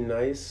it would be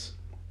nice.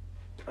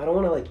 I don't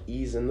want to like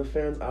ease in the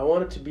fans. I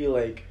want it to be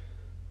like,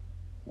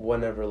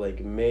 whenever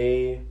like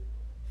May.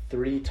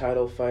 3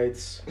 title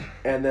fights,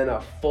 and then a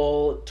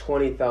full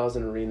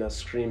 20,000 arena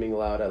screaming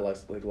loud at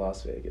like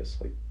Las Vegas.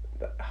 Like,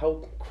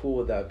 how cool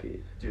would that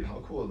be? Dude,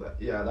 how cool is that?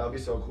 Yeah, that would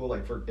be so cool.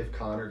 Like for if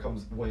Conor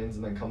wins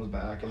and then comes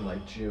back in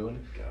like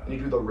June, and you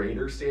do the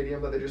Raiders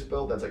Stadium that they just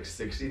built. That's like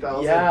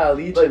 60,000. Yeah,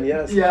 Legion.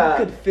 Yes. Yeah,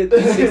 you could fit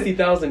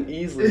 60,000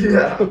 easily.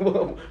 Yeah,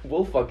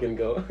 we'll fucking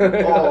go.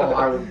 Oh,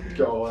 I would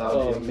go. That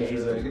would be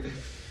amazing.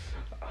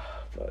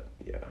 But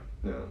yeah.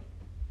 Yeah.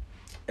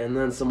 And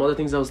then some other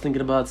things I was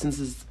thinking about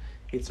since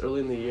it's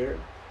early in the year.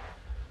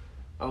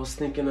 I was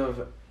thinking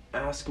of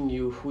asking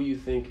you who you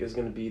think is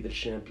going to be the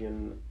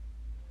champion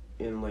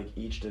in like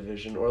each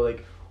division, or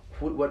like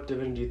what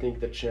division do you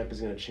think the champ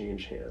is going to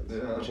change hands?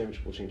 Yeah. The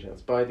championship will change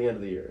hands by the end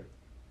of the year.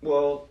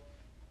 Well,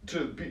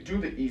 do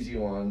the easy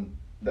one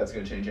that's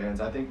going to change hands,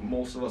 I think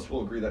most of us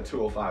will agree that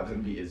 205 is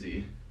going to be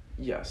Izzy.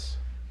 Yes.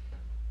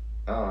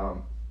 I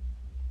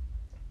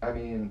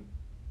mean,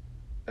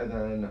 and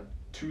then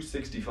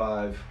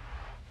 265.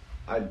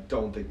 I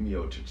don't think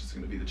Miocic is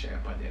going to be the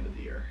champ by the end of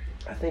the year.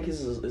 I think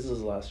this is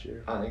his last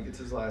year. I think it's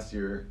his last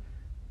year,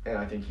 and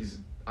I think it's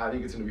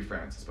going to be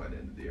Francis by the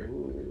end of the year.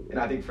 Ooh. And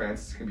I think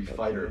Francis is going to be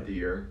fighter of the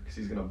year because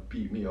he's going to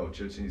beat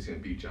Miocic and he's going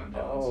to beat John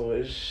Jones.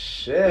 Oh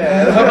shit!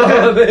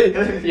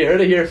 You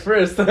heard it here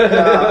first.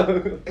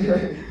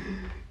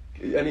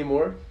 Any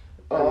more?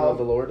 The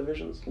lower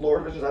divisions. Lower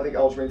divisions. I think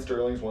Aljamain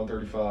Sterling's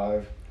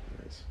 135.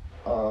 Nice.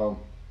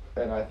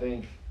 And I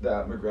think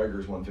that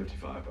McGregor's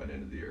 155 by the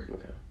end of the year.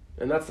 Okay.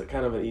 And that's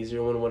kind of an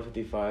easier one,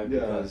 155,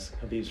 because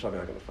Khabib's probably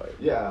not going to fight.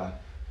 Yeah.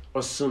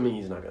 Assuming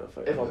he's not going to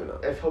fight. Probably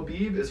not. If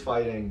Khabib is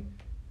fighting,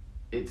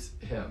 it's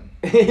him.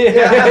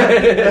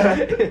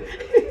 Yeah.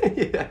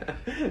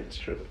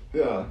 True.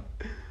 Yeah.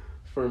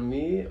 For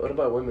me, what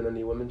about women?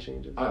 Any women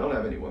changes? I don't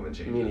have any women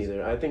changes. Me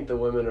neither. I think the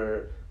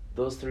women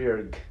those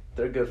 3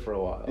 they're good for a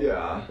while.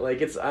 Yeah. Like,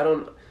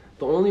 the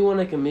only one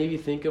I can maybe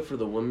think of for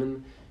the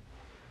women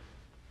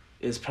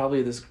is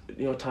probably this,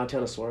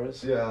 Tatiana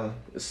Suarez. Yeah.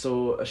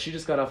 So she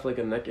just got off like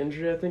a neck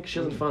injury, I think. She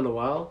hasn't fought in a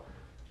while,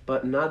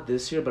 but not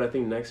this year. But I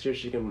think next year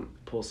she can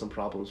pull some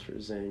problems for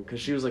Zhang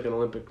because she was like an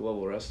Olympic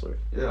level wrestler.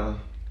 Yeah.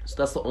 So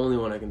that's the only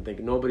one I can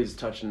think. Nobody's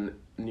touching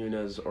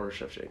Nunes or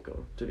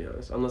Shevchenko, to be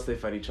honest, unless they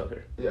fight each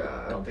other.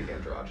 Yeah, I don't think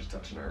Andrade is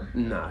touching her.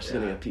 Nah, she's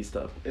gonna get pieced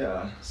up.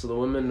 Yeah. So the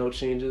women, no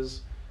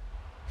changes.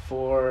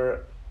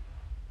 For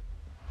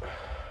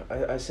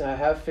I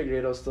have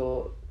Figueiredo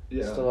still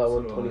at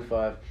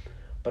 125.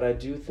 But I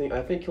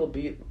think he'll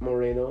beat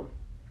Moreno.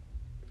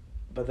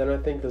 But then I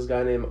think this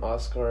guy named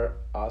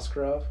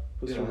Askarov,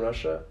 who's from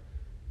Russia,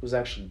 who's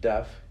actually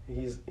deaf.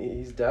 He's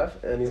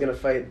deaf, and he's gonna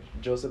fight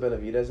Joseph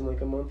Benavidez in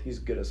like a month. He's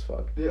good as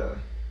fuck. Yeah.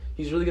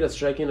 He's really good at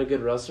striking, a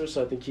good wrestler,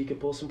 so I think he could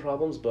pull some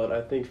problems. But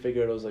I think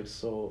Figueiredo's like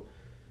so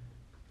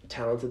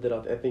talented that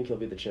I think he'll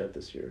be the champ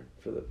this year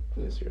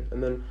this year.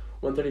 And then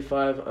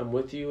 135, I'm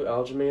with you,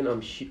 Aljamain.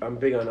 I'm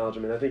big on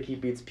Aljamain. I think he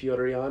beats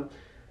Piotr Jan.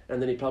 And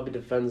then he probably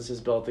defends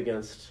his belt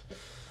against...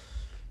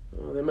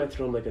 they might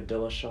throw him like a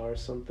Dillashaw or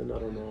something. I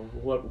don't know.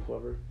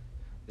 Whoever.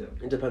 Yeah.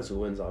 It depends who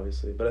wins,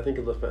 obviously. But I think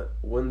he'll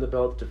win the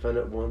belt, defend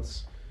it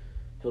once.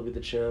 He'll be the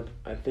champ.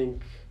 I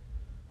think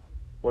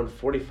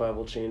 145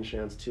 will change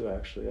hands too.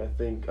 Actually, I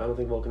don't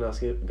think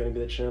Volkanovski is going to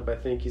be the champ. I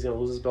think he's going to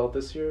lose his belt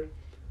this year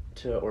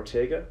to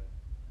Ortega.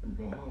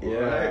 Oh, Yeah.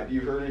 right.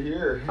 You heard it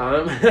here.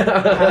 I'm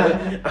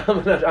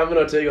an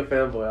Ortega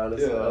fanboy,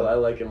 honestly. Yeah. I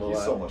like him a lot.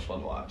 He's so much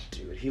fun to watch.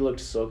 Dude, he looked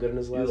so good in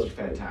his last He looked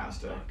fight.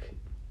 fantastic. Fuck.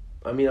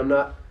 I mean, I'm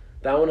not...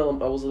 That one I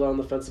was a little on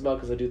the fence about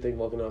because I do think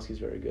Volkanovski's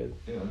very good.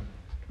 Yeah.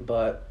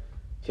 But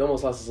he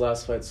almost lost his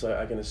last fight, so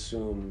I can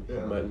assume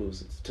Yeah. he might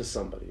lose it to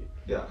somebody.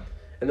 Yeah.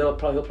 And then he'll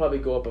probably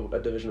go up a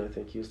division, I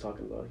think he was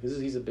talking about.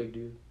 He's a big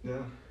dude.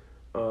 Yeah.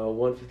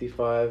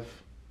 155...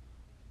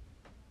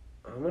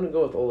 I'm going to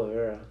go with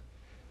Oliveira.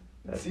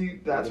 See,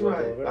 that's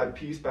where I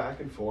piece back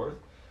and forth.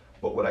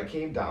 But when I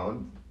came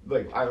down,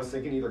 like, I was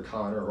thinking either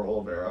Conor or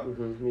Oliveira.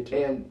 Mm-hmm, me too.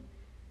 And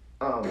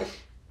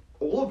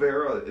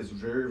Oliveira is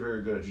very,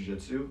 very good at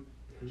jiu-jitsu.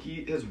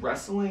 His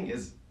wrestling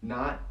is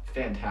not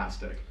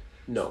fantastic.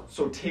 No.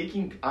 So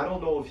I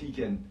don't know if he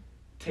can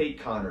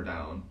take Conor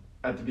down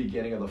at the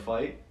beginning of the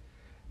fight.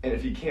 And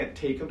if he can't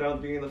take him down at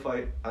the beginning of the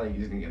fight, I think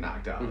he's going to get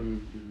knocked out.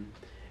 Mm-hmm, mm-hmm.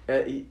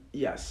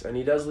 Yes, and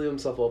he does leave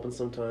himself open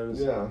sometimes.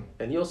 Yeah.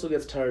 And he also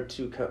gets tired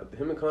too.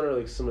 Him and Conor are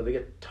like similar. They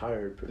get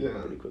tired pretty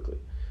quickly.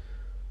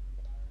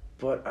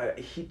 But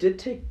he did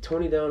take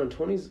Tony down,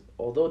 and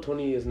although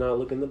Tony is not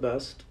looking the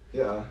best,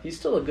 Yeah. he's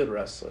still a good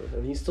wrestler,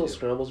 and he still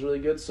scrambles really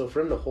good. So for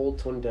him to hold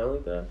Tony down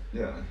like that,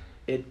 Yeah.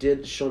 it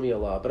did show me a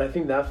lot. But I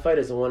think that fight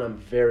is the one I'm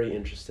very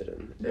interested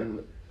in. Yeah.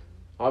 And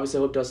obviously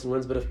I hope Dustin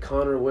wins, but if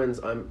Conor wins,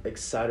 I'm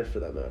excited for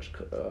that match.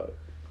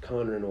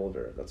 Conor and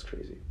Oliveira, that's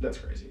crazy. That's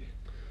crazy.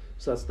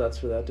 So that's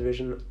for that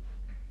division.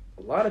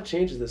 A lot of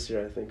changes this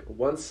year, I think.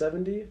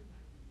 170,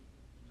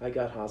 I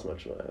got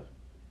Khamzat.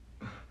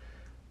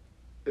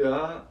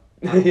 Yeah.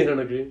 You don't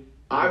agree?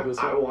 I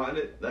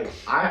wanted, like,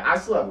 I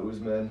still have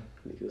Usman,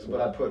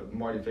 but I put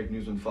Marty Fake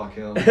Newsman, fuck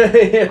him.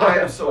 Yeah. I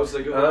am so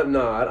sick of it.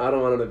 No, I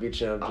don't want him to be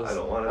champ. I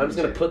don't want him I'm to just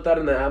going be to put that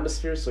in the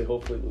atmosphere so he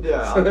hopefully loses.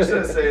 Yeah, I'm just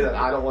going to say that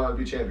I don't want him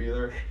to be champ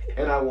either.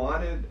 And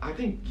I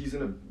think he's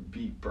going to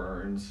beat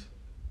Burns.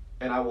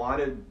 And I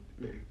wanted,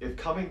 if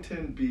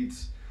Covington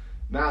beats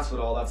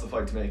Masvidal, that's the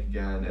fight to make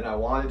again. And I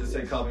wanted to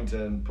say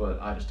Covington, but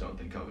I just don't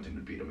think Covington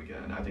would beat him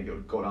again. I think it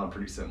would go down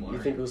pretty similar.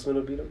 You think Usman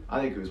would beat him? I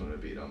think Usman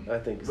would beat him. I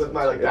think with so.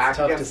 my It's back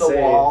tough against to the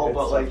say. wall, It's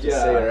but tough like to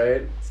say,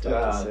 right? It's tough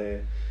Yeah. to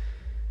say.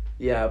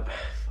 Yeah,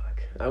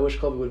 fuck. I wish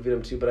Colby would beat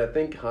him too, but I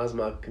think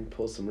Khamzat can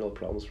pose some real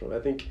problems for him. I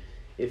think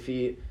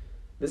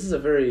this is a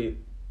very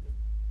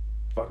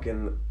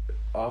fucking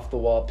off the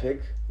wall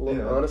pick.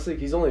 Yeah. Honestly,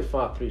 he's only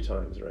fought 3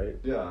 times, right?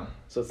 Yeah.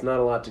 So it's not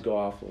a lot to go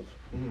off of.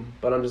 Mm-hmm.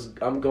 But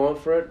I'm going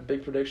for it.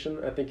 Big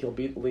prediction. I think he'll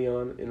beat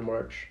Leon in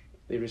March.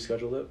 They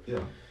rescheduled it. Yeah.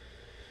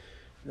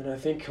 And I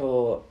think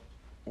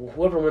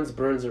whoever wins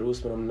Burns or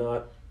Usman, I'm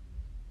not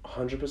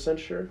 100%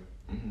 sure.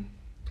 Mm-hmm.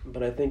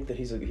 But I think that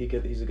he's a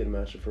good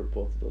matchup for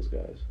both of those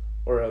guys.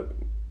 Or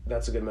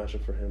that's a good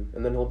matchup for him.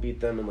 And then he'll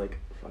beat them in like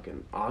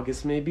fucking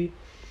August maybe.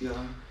 Yeah.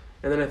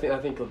 And then I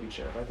think he'll be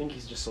champ. I think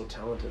he's just so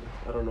talented.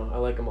 I don't know. I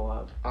like him a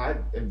lot. I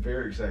am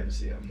very excited to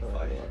see him I like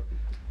fight. him a lot.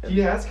 He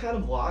has kind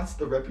of lost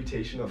the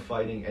reputation of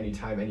fighting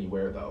anytime,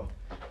 anywhere, though.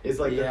 It's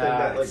like the thing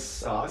that like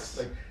sucks.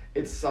 Like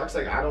it sucks.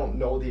 Like I don't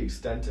know the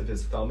extent of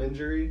his thumb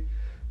injury,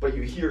 but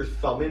you hear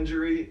thumb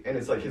injury, and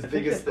it's like his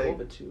biggest thing.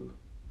 COVID too.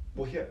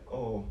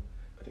 Well,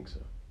 I think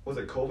so. Was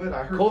it COVID?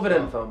 I heard COVID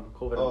and thumb.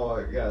 Oh,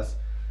 I guess.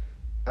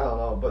 I don't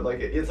know, but like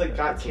it's like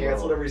got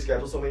canceled and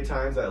rescheduled so many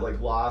times that like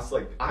lost.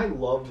 Like I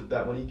loved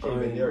that when he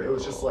came in there, it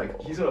was just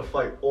like he's gonna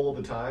fight all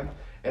the time.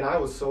 And I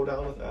was so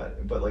down with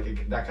that, but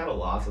like that kind of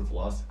lost its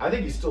lust. I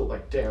think he's still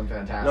like damn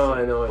fantastic. No,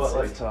 I know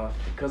but, it's tough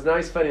because now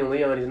he's fighting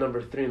Leon. He's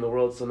number 3 in the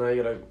world, so now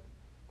you gotta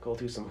go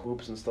through some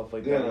hoops and stuff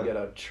like that. Yeah. You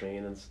gotta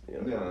train and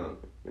Yeah.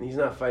 And he's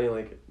not fighting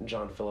like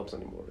John Phillips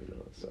anymore,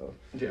 So.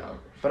 Yeah.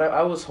 But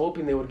I was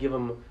hoping they would give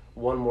him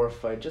one more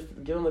fight, just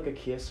give him like a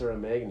Kiss or a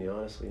Magny,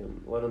 honestly,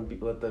 and let him beat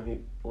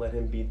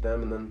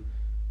them, and then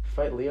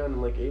fight Leon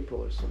in like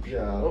April or something.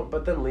 Yeah. Oh,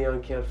 but then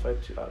Leon can't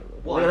fight too. I don't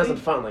know. Well, Leon hasn't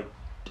fought in like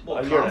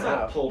a year and a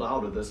half. pulled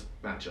out of this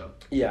matchup.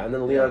 Yeah, and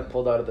then Leon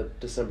pulled out of the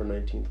December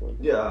 19th one.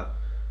 Yeah.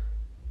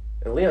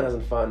 And Leon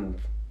hasn't fought in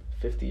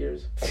 50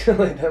 years.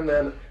 Like that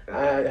man,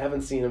 I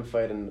haven't seen him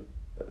fight in.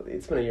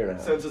 It's been a year and a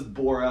half. Since his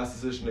bore-ass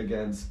decision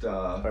against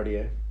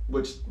RDA,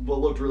 which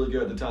looked really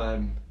good at the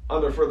time.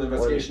 Under further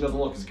investigation, doesn't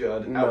look as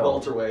good at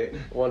welterweight.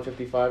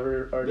 155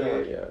 or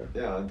RDA,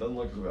 Yeah, it doesn't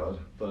look as good,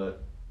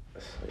 but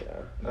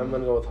yeah, I'm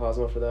gonna go with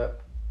Khamzat for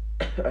that.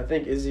 I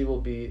think Izzy will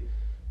be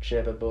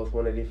champ at both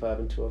 185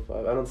 and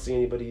 205. I don't see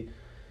anybody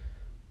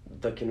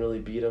that can really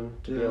beat him,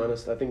 to be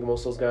honest. I think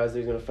most of those guys that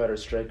he's gonna fight are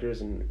strikers,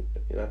 and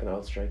you're not gonna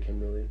outstrike him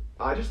really.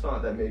 I just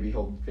thought that maybe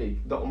he'll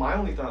my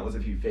only thought was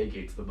if he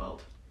vacates the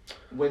belt,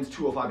 wins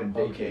 205 and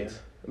vacates.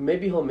 Okay.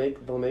 Maybe they'll make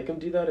him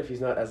do that if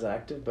he's not as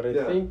active. But I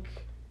think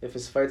if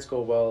his fights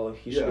go well,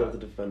 he should be able to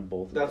defend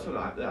both. That's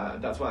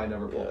why I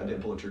never I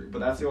didn't pull a trigger. But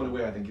that's the only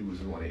way I think he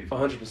loses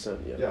 185.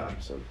 100%. Yeah.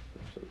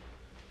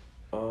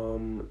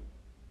 100%.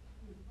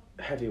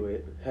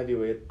 Heavyweight.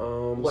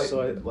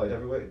 Light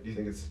heavyweight. Do you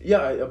think it's?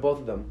 Yeah, both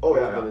of them. Oh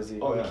both yeah. Of them is he.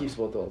 Oh, he yeah. keeps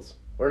both belts,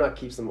 or not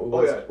keeps them.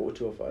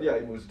 205. Yeah, Yeah,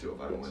 he moves to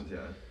 205 and wins. Yeah.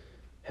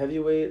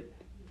 Heavyweight,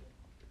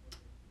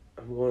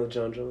 I'm going with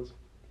John Jones.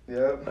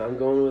 Yeah. I'm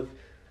going with,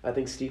 I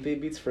think Stipe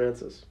beats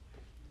Francis.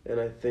 And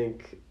I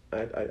think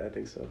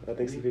so. I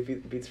think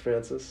Stipe beats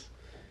Francis.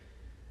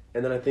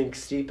 And then I think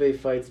Stipe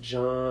fights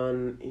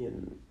John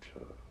in,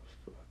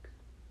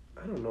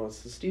 I don't know.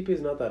 Stipe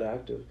is not that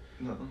active.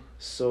 No.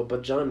 So,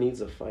 but John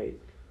needs a fight.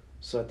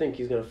 So I think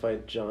he's going to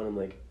fight John in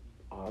like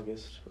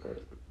August or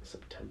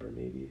September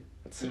maybe.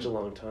 That's such a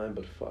long time,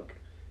 but fuck.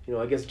 You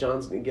know, I guess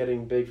John's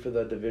getting big for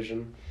that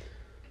division.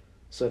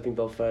 So I think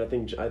they'll fight.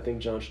 I think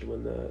John should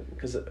win that.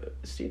 Because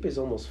Stipe is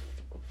almost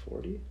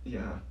 40.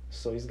 Yeah.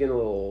 So he's getting a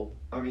little old.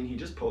 I mean,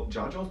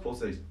 John Jones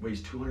posted that he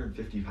weighs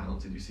 250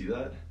 pounds. Did you see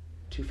that?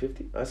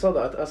 250? I saw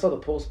the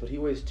post, but he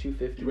weighs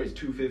 250. He weighs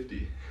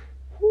 250.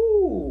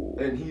 Woo!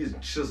 And he's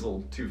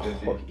chiseled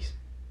 250. Oh, he's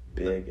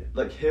big.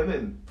 Like him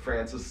and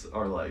Francis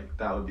are like,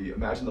 that would be,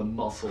 imagine the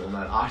muscle in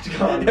that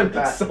octagon.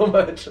 So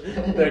much.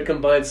 Their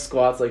combined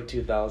squats like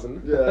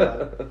 2,000.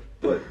 Yeah.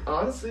 But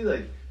honestly,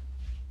 like,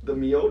 the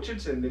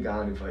Miocic and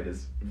Ngannou fight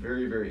is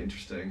very, very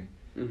interesting.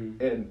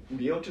 Mm-hmm. And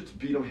Miocic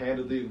beat him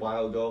handedly a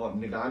while ago.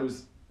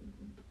 Ngannou's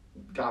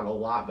gotten a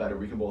lot better.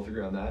 We can both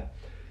agree on that.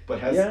 But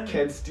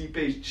can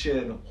Stipe's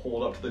chin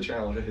hold up to the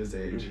challenge at his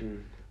age? Mm-hmm.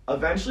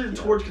 Eventually, the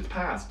torch gets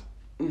passed.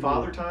 Mm-hmm.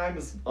 Father Time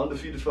is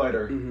undefeated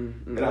fighter,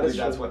 and I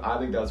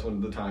think that's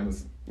when the time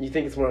is. You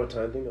think it's more of a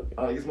time thing? Okay.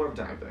 I think it's more of a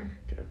time thing.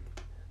 Okay.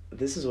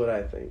 This is what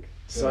I think.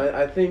 So yeah.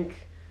 I think.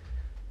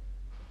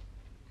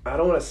 I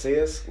don't want to say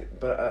this,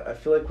 but I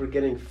feel like we're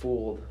getting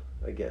fooled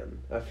again.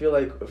 I feel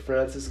like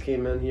Francis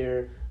came in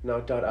here,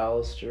 knocked out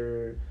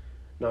Alistair,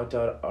 knocked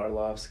out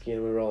Arlovsky,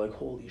 and we were all like,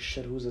 holy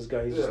shit, who's this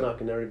guy? He's just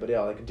knocking everybody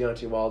out, like a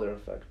Deontay Wilder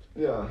effect.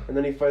 Yeah. And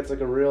then he fights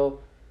like a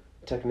real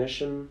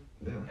technician,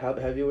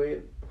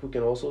 heavyweight, who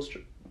can also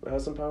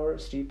have some power,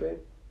 Stipe,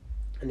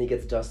 and he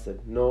gets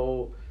dusted.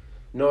 No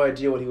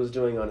idea what he was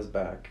doing on his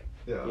back.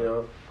 Yeah. You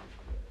know?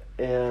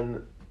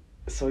 And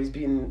so he's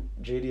beaten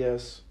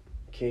JDS,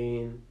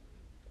 Kane,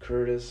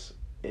 Curtis,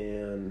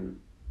 and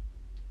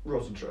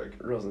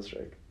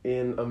Rosenstrike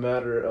in a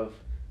matter of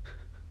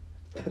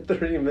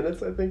 30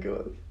 minutes, I think it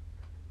was.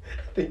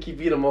 I think he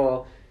beat them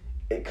all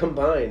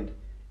combined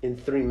in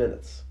 3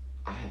 minutes.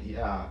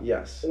 Yeah.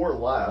 Yes. Or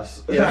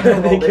less. Yeah,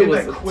 I think it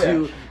was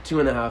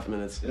 2.5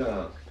 minutes.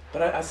 Yeah.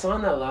 But I saw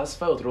in that last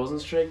fight with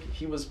Rosenstrike,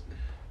 he was...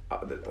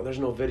 there's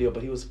no video,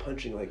 but he was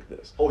punching like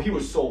this. Oh, he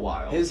was so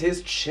wild.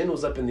 His chin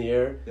was up in the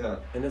air. Yeah.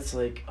 And it's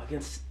like,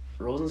 against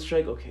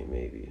Rosenstrike, okay,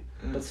 maybe.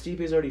 But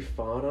Stipe's already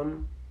fought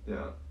him.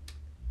 Yeah.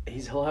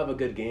 He'll have a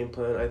good game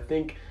plan. I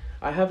think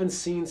I haven't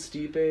seen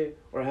Stipe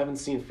or I haven't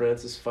seen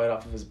Francis fight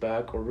off of his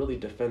back or really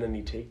defend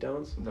any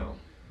takedowns. No.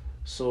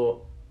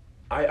 So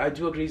I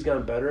do agree he's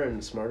gotten better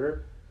and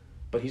smarter,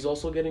 but he's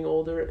also getting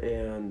older,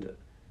 and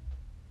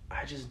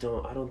I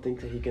don't think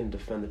that he can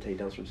defend the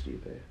takedowns from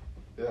Stipe.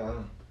 Yeah.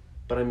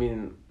 But I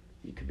mean,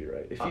 you could be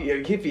right.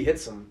 If he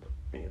hits him,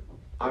 man.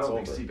 I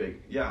don't think Stipe.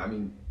 Yeah, I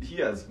mean, he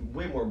has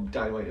way more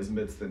dynamite in his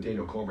mitts than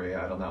Daniel Cormier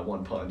had on that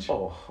one punch.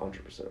 Oh,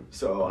 100%.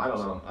 So 100%. I don't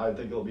know. I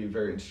think it'll be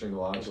very interesting to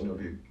watch, and it'll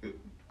be a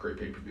great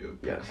pay-per-view.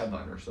 Yes.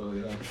 Headliner. So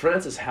yeah.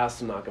 Francis has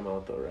to knock him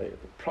out though, right?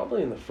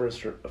 Probably in the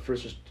first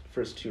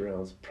 2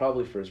 rounds.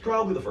 Probably first round.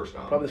 Probably the first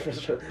round. Probably the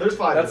first round. There's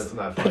 5 minutes in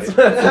that fight.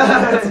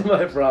 That's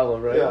my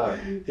problem, right? Yeah.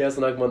 He has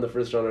to knock him out in the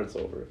first round or it's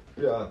over.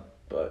 Yeah.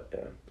 But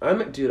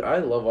yeah, dude, I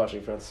love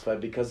watching Francis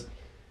fight because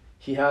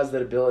he has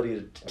that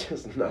ability to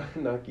just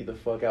knock you the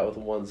fuck out with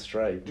one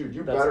strike. Dude,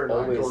 you better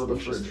not go to the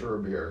fridge for a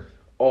beer.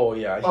 Oh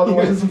yeah.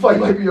 Otherwise, the fight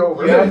might be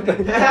over.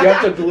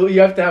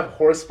 You have to have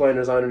horse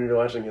blinders on when you're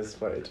watching his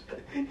fight.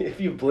 If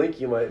you blink,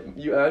 you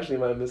actually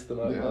might miss the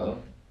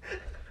knockout.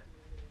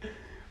 Yeah.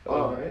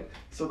 All right.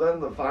 So then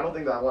the final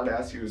thing that I want to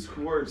ask you is,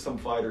 who are some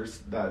fighters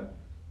that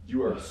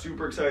you are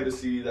super excited to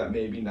see that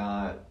maybe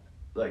not,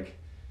 like,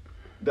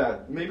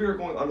 that maybe are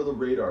going under the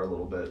radar a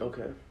little bit?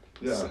 Okay.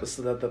 Yeah.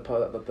 So that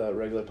the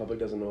regular public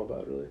doesn't know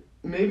about, really?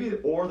 Maybe,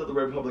 or that the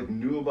Red Public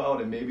knew about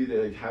and maybe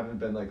they haven't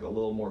been like a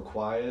little more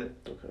quiet.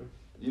 Okay.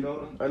 You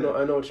know? I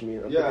know what you mean.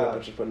 I'm picking up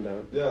what you're putting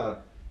down. Yeah.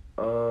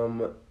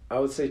 I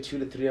would say 2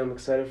 to 3 I'm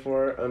excited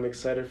for. I'm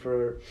excited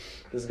for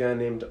this guy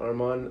named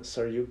Arman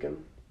Saryukin.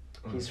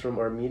 He's from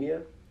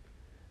Armenia.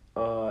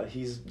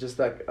 He's just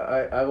like,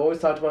 I've always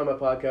talked about on my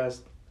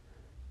podcast.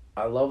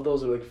 I love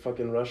those like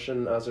fucking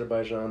Russian,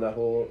 Azerbaijan, that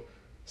whole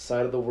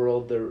side of the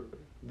world. They're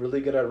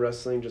really good at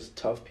wrestling, just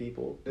tough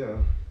people. Yeah.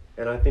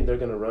 And I think they're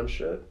going to run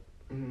shit.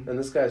 Mm-hmm. And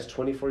this guy's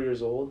 24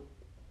 years old.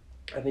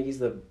 I think he's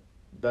the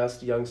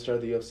best youngster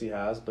the UFC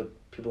has, but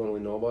people don't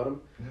really know about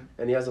him. Yeah.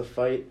 And he has a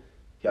fight.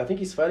 I think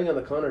he's fighting on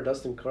the Conor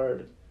Dustin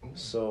card. Ooh.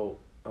 So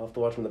I'll have to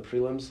watch him in the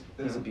prelims.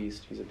 Yeah. He's a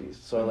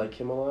beast. So I like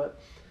him a lot.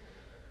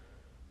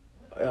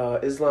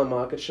 Islam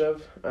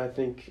Makhachev, I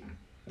think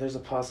there's a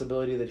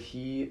possibility that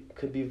he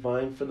could be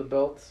vying for the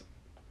belt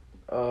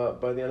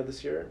by the end of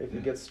this year if he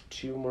gets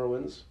 2 more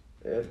wins.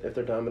 If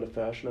they're dominant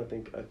fashion, I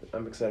think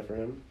I'm excited for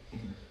him.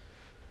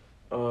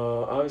 Mm-hmm.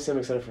 Obviously, I'm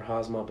excited for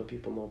Hazmat, but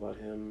people know about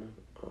him.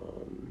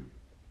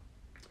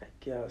 I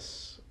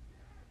guess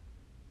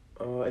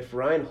if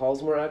Ryan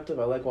Hall's more active,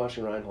 I like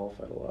watching Ryan Hall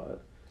fight a lot.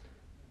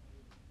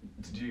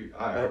 Did you?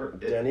 I heard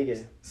Dan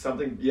Ige.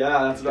 something.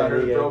 Yeah, that's what I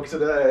heard. Ige. Broke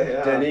today.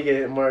 Yeah. Dan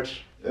Ige in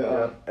March.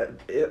 Yeah.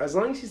 As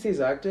long as he stays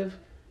active,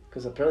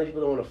 because apparently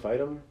people don't want to fight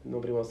him.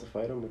 Nobody wants to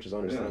fight him, which is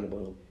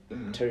understandable. Yeah.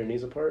 He'll tear your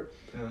knees apart.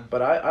 Yeah.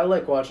 But I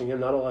like watching him.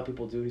 Not a lot of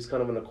people do. He's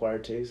kind of an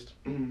acquired taste.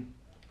 Mm-hmm.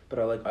 But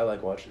I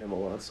like watching him a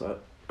lot. So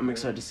I'm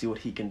excited to see what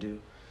he can do.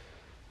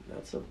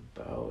 That's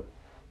about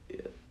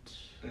it.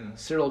 Yeah.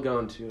 Cyril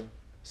Gahn too.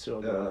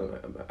 Cyril Yeah.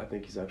 Gahn, I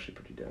think he's actually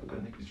pretty damn I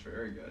good. think he's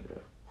very good. Yeah.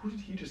 Who did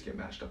he just get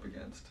matched up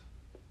against?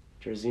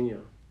 Jairzinho.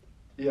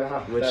 Yeah,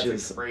 Which that's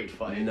is a great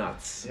fight.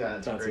 Nuts. Yeah,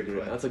 it's a great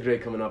fight. That's a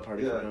great coming up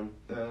party for him.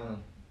 Yeah,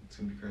 it's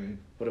gonna be great.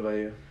 What about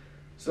you?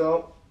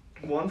 So,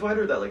 one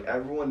fighter that like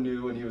everyone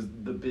knew and he was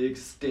the big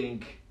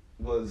stink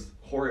was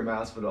Jorge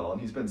Masvidal,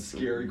 and he's been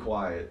scary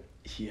quiet.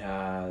 He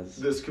has.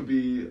 This could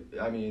be.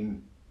 I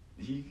mean,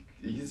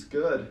 he's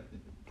good.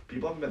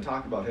 People haven't been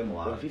talking about him a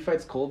Well, lot. if he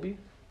fights Colby,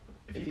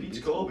 If he beats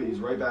Colby, he's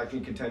right back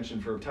in contention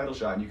for a title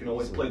shot, and you can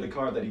always play the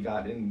card that he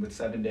got in with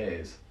 7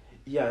 days.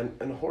 yeah,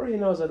 and Jorge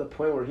now is at the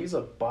point where he's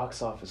a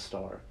box office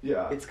star.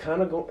 Yeah. It's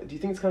kind of going. Do you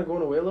think it's kind of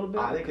going away a little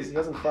bit? I think because he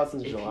hasn't fought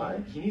since if July.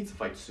 He needs to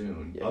fight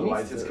soon. Yeah, he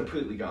Otherwise, needs it's to-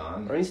 completely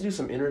gone. Or he needs to do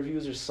some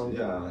interviews or something.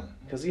 Yeah.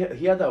 Because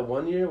he had that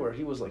one year where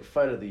he was like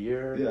fight of the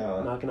year,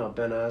 Yeah. knocking out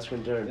Ben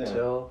Askren, Darren Yeah.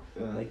 Till.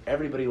 Yeah. Like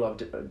everybody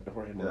loved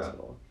Jorge Yeah.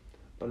 Masvidal.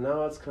 But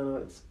now it's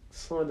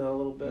slowing down a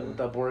little bit with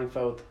that boring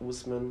fight with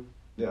Usman,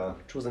 Yeah.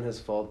 which wasn't his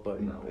fault, but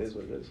No. it is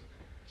what it is.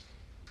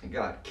 You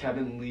got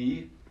Kevin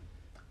Lee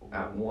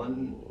at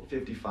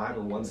 155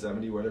 or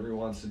 170, whatever he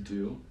wants to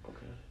do. Okay.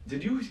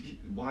 Did you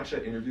watch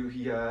that interview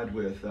he had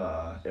with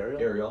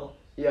Ariel?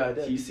 Yeah, I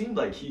did. He seemed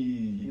like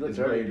he looked is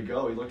ready. ready to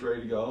go. He looked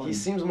ready to go. He and-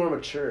 seems more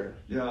mature.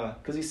 Yeah.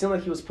 Because he seemed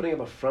like he was putting up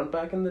a front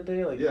back in the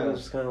day. Like, Yeah. he was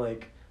just kind of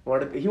like,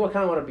 he kind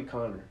of wanted to be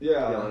Conor, to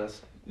Yeah. be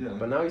honest. Yeah.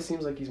 But now he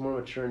seems like he's more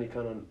mature and he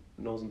kind of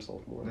knows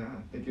himself more. Yeah,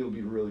 I think it'll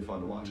be really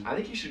fun to watch. I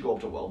think he should go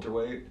up to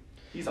welterweight.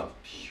 He's a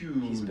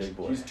huge. He's a big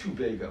boy. He's too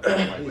big.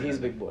 He's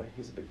a big boy.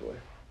 He's a big boy.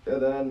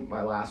 And then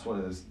my last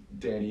one is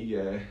Dan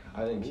Ige.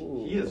 I think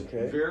Ooh, he is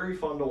okay. very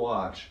fun to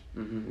watch.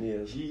 Mm-hmm, he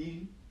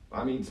is.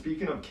 I mean,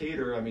 speaking of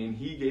Cater, I mean,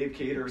 he gave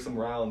Cater some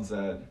rounds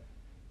that,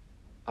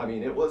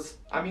 it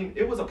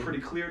was a pretty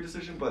clear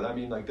decision, but I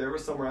mean, like, there were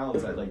some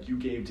rounds that, like, you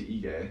gave to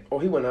Ige. Oh,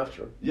 he went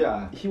after him.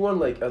 Yeah, He won,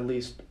 like, at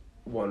least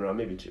one round,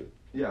 maybe two.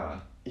 yeah,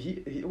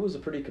 It was a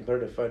pretty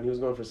competitive fight, and he was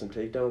going for some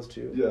takedowns,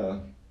 too. yeah.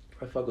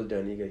 I fuck with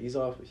Dan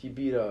Ige. He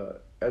beat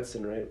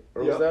Edson, right?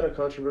 Or Yep. was that a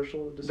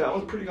controversial decision? That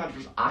was pretty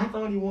controversial. I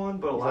thought he won,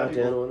 but a lot of thought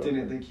Dan people won? didn't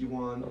Okay. think he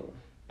won. Oh.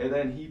 And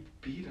then he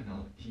beat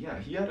another. Yeah,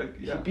 he had a.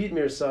 Yeah. He beat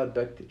Mirsad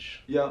Bektic.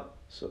 Yeah.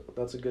 So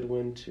that's a good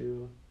win,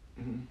 too.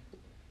 hmm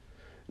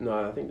No,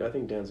 I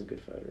think Dan's a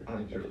good fighter. I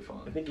think he's really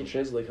fun. I think he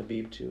trains like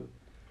Habib too,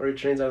 or he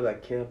trains out of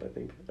that camp. I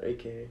think, or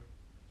AKA,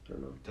 I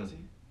don't know. Does he?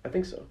 I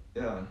think so.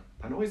 Yeah.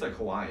 I know he's like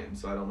Hawaiian,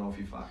 so I don't know if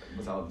he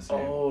was out of the same.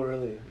 Oh,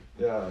 really?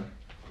 Yeah.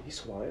 He's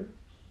Hawaiian.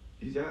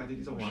 Yeah, I think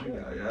he's a Hawaiian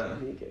shit. guy. Yeah.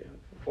 Okay.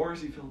 Or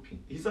is he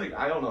Philippine? He's like,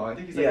 I don't know. I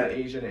think he's like Yeah. an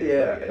Asian.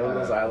 Yeah, like, on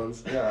those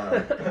islands.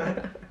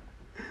 Yeah.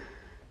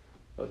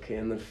 Okay,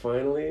 and then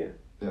finally,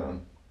 Yeah.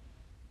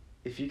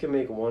 if you can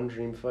make one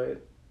dream fight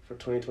for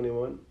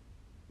 2021,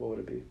 what would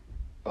it be?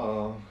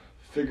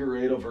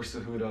 Figueiredo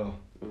versus Cejudo.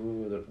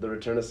 Ooh, the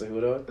return of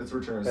Cejudo. It's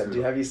return.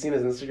 Have you seen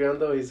his Instagram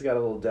though? He's got a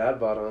little dad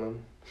bod on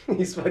him.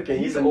 He's fucking.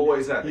 He's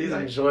always at. He's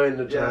enjoying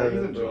the Yeah, time.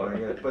 he's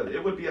enjoying it, but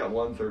it would be at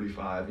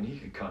 135, and he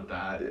could cut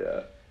that.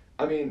 Yeah.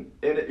 I mean,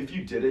 and if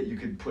you did it, you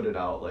could put it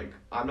out. Like,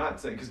 I'm not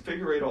saying because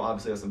Figueiredo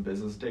obviously has some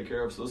business to take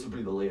care of, so this would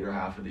be the later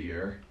half of the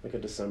year. Like a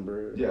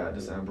December. Yeah,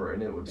 December,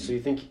 and it would be. So you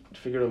think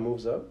Figueroa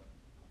moves up?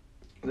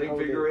 I think How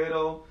would they-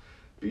 Figueiredo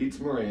beats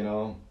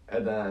Moreno,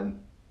 and then,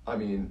 I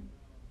mean,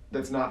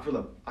 that's not for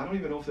the. I don't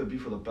even know if that'd be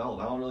for the belt.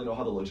 I don't really know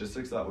how the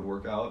logistics of that would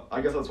work out.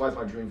 I guess that's why it's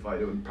my dream fight.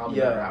 It would probably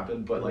Yeah. never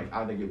happen, but like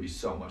I think it'd be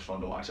so much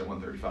fun to watch at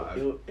 135.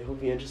 It would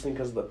be interesting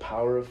because of the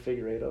power of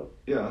Figueiredo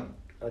Yeah,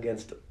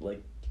 against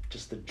like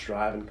just the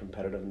drive and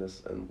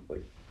competitiveness and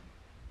like.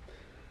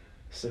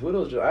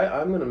 Cejudo's.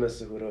 I'm gonna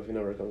miss Cejudo if he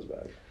never comes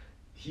back.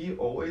 he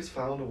always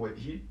found a way.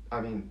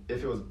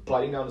 If it was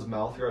biting down his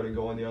mouth here and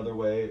going the other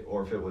way,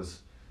 or if it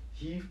was,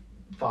 he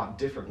fought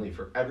differently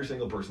for every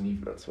single person he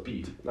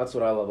beat. That's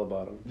what I love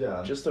about him.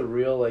 Yeah. Just a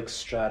real like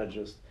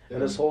strategist, and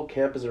Yeah. his whole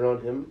camp is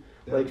around him.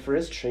 Yeah. Like for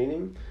his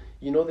training,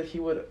 you know that he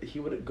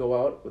would go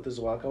out with his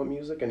walkout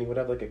music, and he would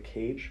have like a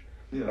cage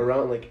Yeah.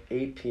 around like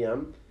 8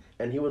 p.m.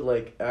 and he would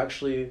like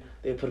actually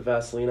they put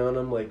Vaseline on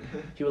him. Like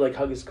he would like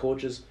hug his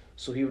coaches,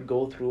 so he would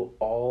go through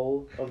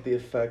all of the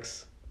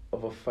effects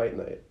of a fight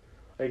night.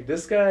 Like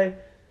this guy,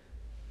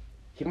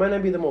 he might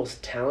not be the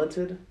most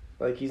talented.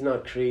 Like he's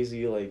not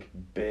crazy, like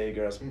big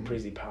or has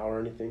crazy power or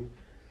anything,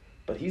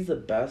 but he's the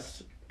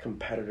best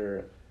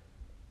competitor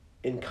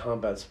in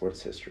combat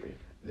sports history.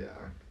 Yeah.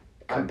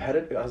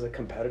 As a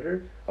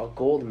competitor, a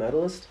gold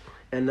medalist,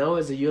 and now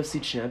as a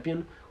UFC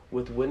champion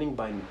with winning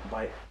by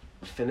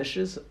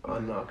finishes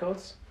on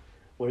knockouts,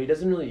 where he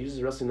doesn't really use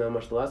his wrestling that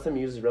much. The last time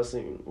he used his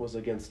wrestling was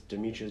against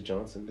Demetrius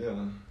Johnson.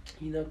 Yeah.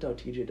 He knocked out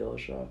T.J.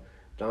 Dillashaw,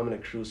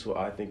 Dominic Cruz, who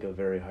I think of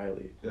very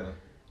highly. Yeah.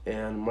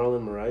 and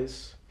Marlon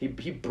Moraes. He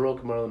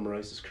broke Marlon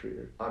Moraes'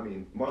 career. I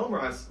mean, Marlon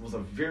Moraes was a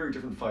very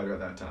different fighter at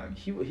that time.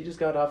 He just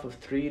got off of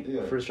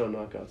 3 first-round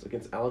knockouts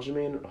against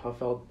Aljamain,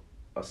 Rafael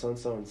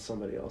Assunção, and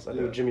somebody else. I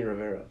think Jimmy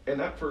Rivera. In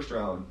that first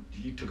round,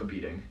 he took a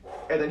beating.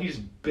 And then he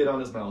just bit on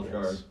his mouth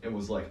guard and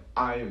was like,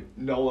 I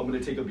know I'm going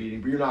to take a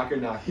beating, but you're not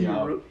going to knock me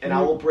out, and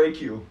I will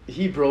break you.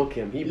 He broke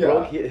him.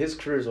 His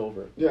career's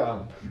over.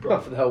 Yeah.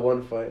 For that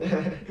one fight.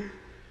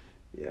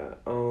 Yeah.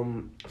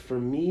 For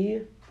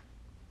me,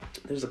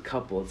 there's a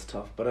couple. It's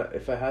tough, but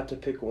if I had to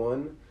pick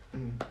one,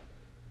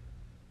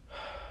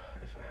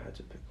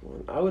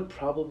 I would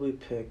probably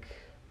pick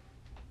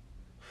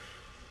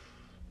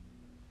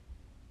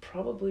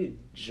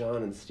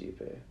John and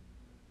Stipe.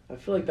 I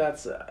feel like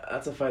that's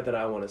a fight that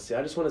I want to see.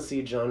 I just want to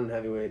see John in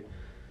heavyweight,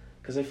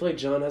 because I feel like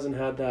John hasn't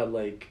had that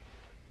like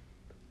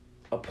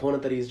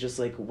opponent that he's just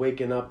like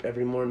waking up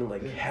every morning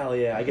like, hell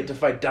yeah, I get to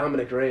fight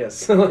Dominic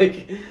Reyes.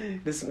 Like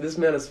this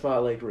man has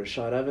fought like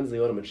Rashad Evans,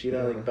 Lyoto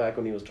Machida, like back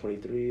when he was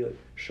 23, like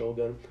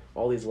Shogun,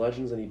 all these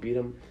legends, and he beat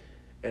him.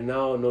 And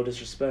now, no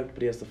disrespect,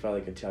 but he has to fight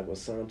like a Thiago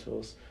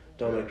Santos,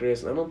 Dominic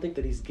Reyes, and I don't think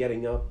that he's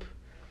getting up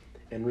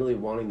and really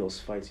wanting those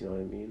fights. You know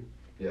what I mean?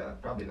 Yeah,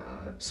 probably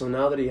not. So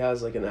now that he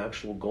has like an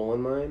actual goal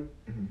in mind,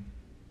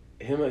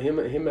 him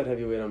at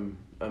heavyweight, I'm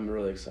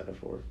really excited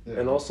for,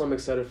 and also I'm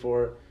excited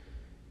for.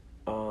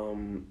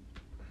 Man,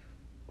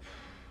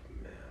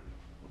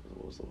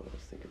 what was the one I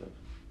was thinking of?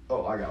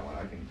 Oh, I got one.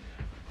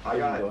 Go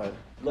ahead.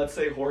 Let's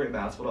say Jorge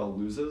Masvidal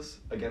loses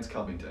against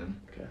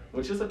Covington. Okay.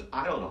 Which is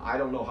I don't know. I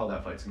don't know how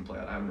that fight's gonna play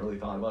out. I haven't really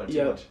thought about it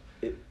too much.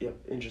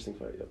 Interesting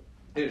fight. Yep.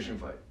 Interesting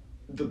fight.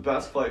 The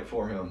best fight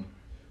for him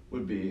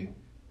would be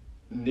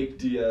Nick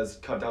Diaz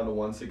cut down to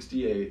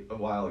 168 a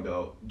while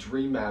ago.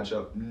 Dream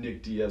matchup: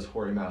 Nick Diaz,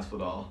 Jorge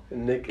Masvidal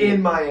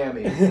in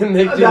Miami.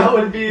 That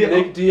would be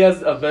Nick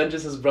Diaz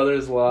avenges his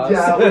brother's loss.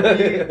 Yeah, would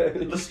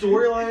be, the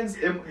storylines.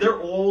 They're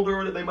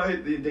older. They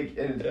might.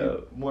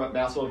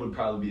 Masvidal would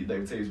probably be. They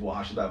would say he's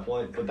washed at that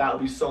point. But that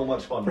would be so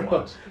much fun to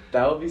watch.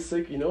 That would be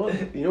sick. You know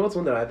what? You know what's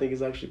one that I think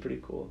is actually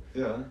pretty cool?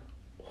 Yeah.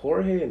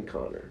 Jorge and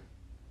Conor.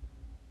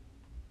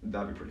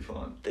 That'd be pretty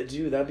fun.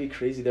 Dude, that'd be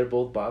crazy. They're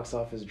both box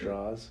office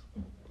draws.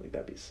 Like,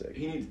 that'd be sick.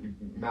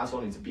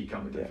 Masvidal needs to beat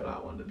Covington for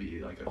that one to be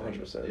like a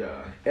 100%.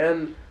 Yeah.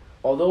 And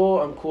although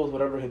I'm cool with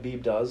whatever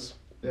Khabib does,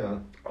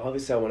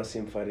 obviously I want to see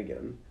him fight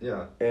again.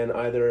 Yeah. And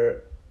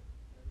either,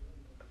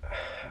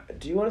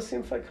 do you want to see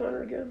him fight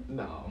Conor again?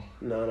 No,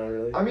 not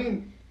really. I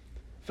mean,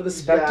 for the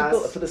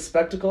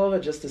spectacle of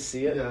it, just to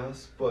see it.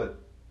 Yes, but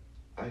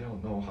I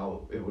don't know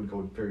how it would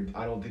go.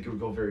 I don't think it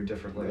would go very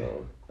differently.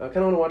 No. I kind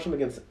of want to watch him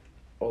against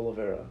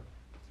Oliveira.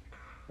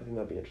 I think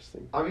that'd be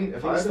interesting. I mean,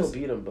 if I still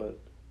beat him, but.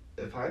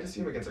 If I had to see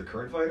him against a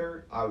current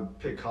fighter, I would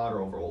pick Conor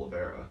over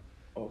Oliveira.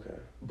 Okay.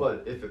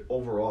 But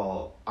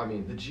overall, I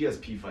mean, the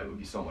GSP fight would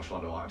be so much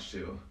fun to watch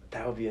too.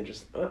 That would be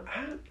interesting.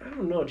 I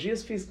don't know.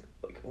 GSP's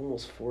like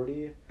almost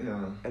 40.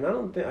 Yeah. And I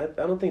don't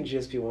think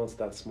GSP wants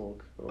that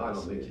smoke. Honestly. I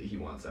don't think he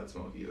wants that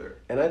smoke either.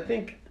 And I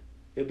think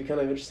it'd be kind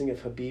of interesting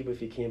if Khabib, if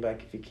he came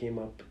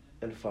up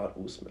and fought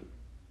Usman.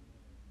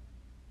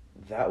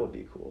 That would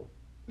be cool.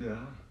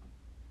 Yeah.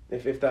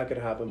 If that could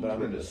happen, but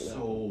Usman is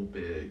so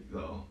big,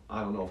 though.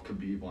 I don't know if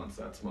Khabib wants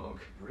that smoke.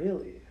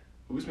 Really?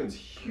 Usman's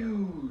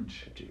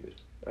huge.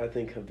 Dude, I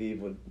think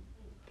Khabib would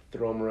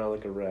throw him around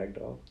like a rag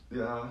doll.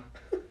 Yeah.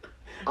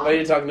 I know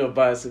you're talking to a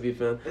biased Khabib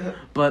fan.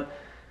 But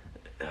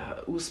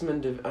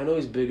Usman, I know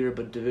he's bigger,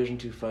 but Division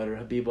II fighter.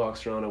 Khabib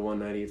walks around at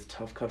 190. It's a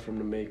tough cut for him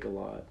to make a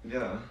lot.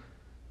 Yeah.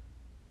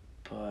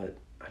 But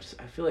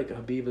I feel like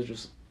Khabib is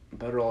just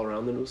better all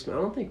around than Usman. I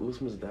don't think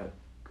Usman's that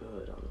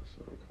good, honestly.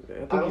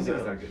 I don't think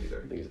he's that good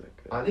either. I think he's that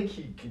good. I think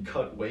he can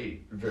cut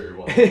weight very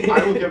well.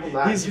 I will give him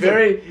that.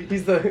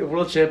 He's the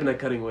world champion at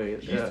cutting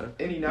weight.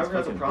 And he never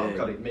has a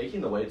problem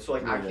making the weight. So I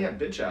can't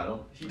bitch at him.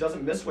 He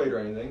doesn't miss weight or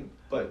anything.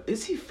 But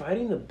is he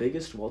fighting the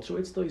biggest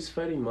welterweights though? He's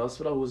fighting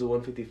Masvidal, who's a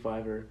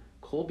 155er.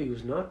 Colby,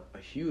 who's not a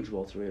huge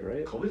welterweight,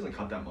 right? Colby doesn't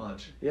cut that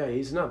much. Yeah,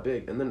 he's not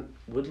big. And then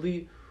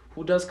Woodley,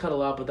 who does cut a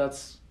lot, but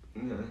that's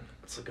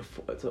it's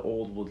an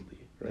old Woodley.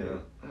 Right? Yeah,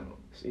 I don't know.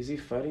 So is he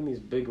fighting these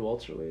big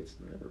welterweights?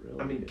 Never really.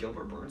 I mean,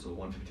 Gilbert Burns was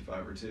a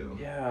 155er too.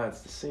 Yeah,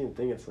 it's the same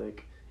thing. It's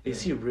like,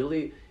 is he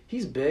really?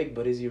 He's big,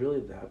 but is he really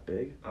that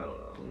big? I don't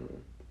know.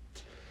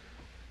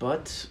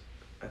 But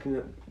I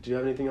think. Do you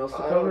have anything else to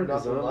cover?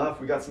 Nothing left.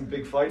 We got some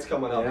big fights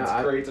coming up.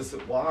 It's great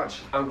to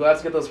watch. I'm glad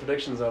to get those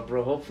predictions up,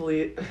 bro.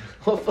 Hopefully,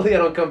 I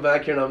don't come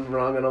back here and I'm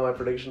wrong on all my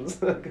predictions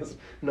because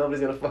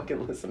nobody's gonna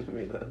fucking listen to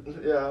me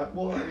then. Yeah.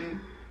 Well, I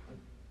mean.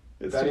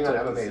 Betting on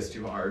MMA is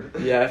too hard.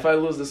 Yeah, if I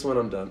lose this one,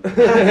 I'm done.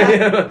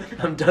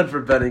 I'm done for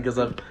betting because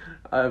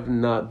I've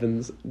not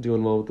been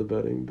doing well with the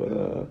betting.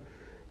 But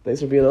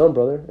thanks for being on,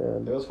 brother.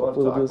 And it was fun.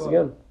 We'll do this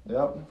again.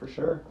 Yep, for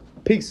sure.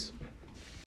 Peace.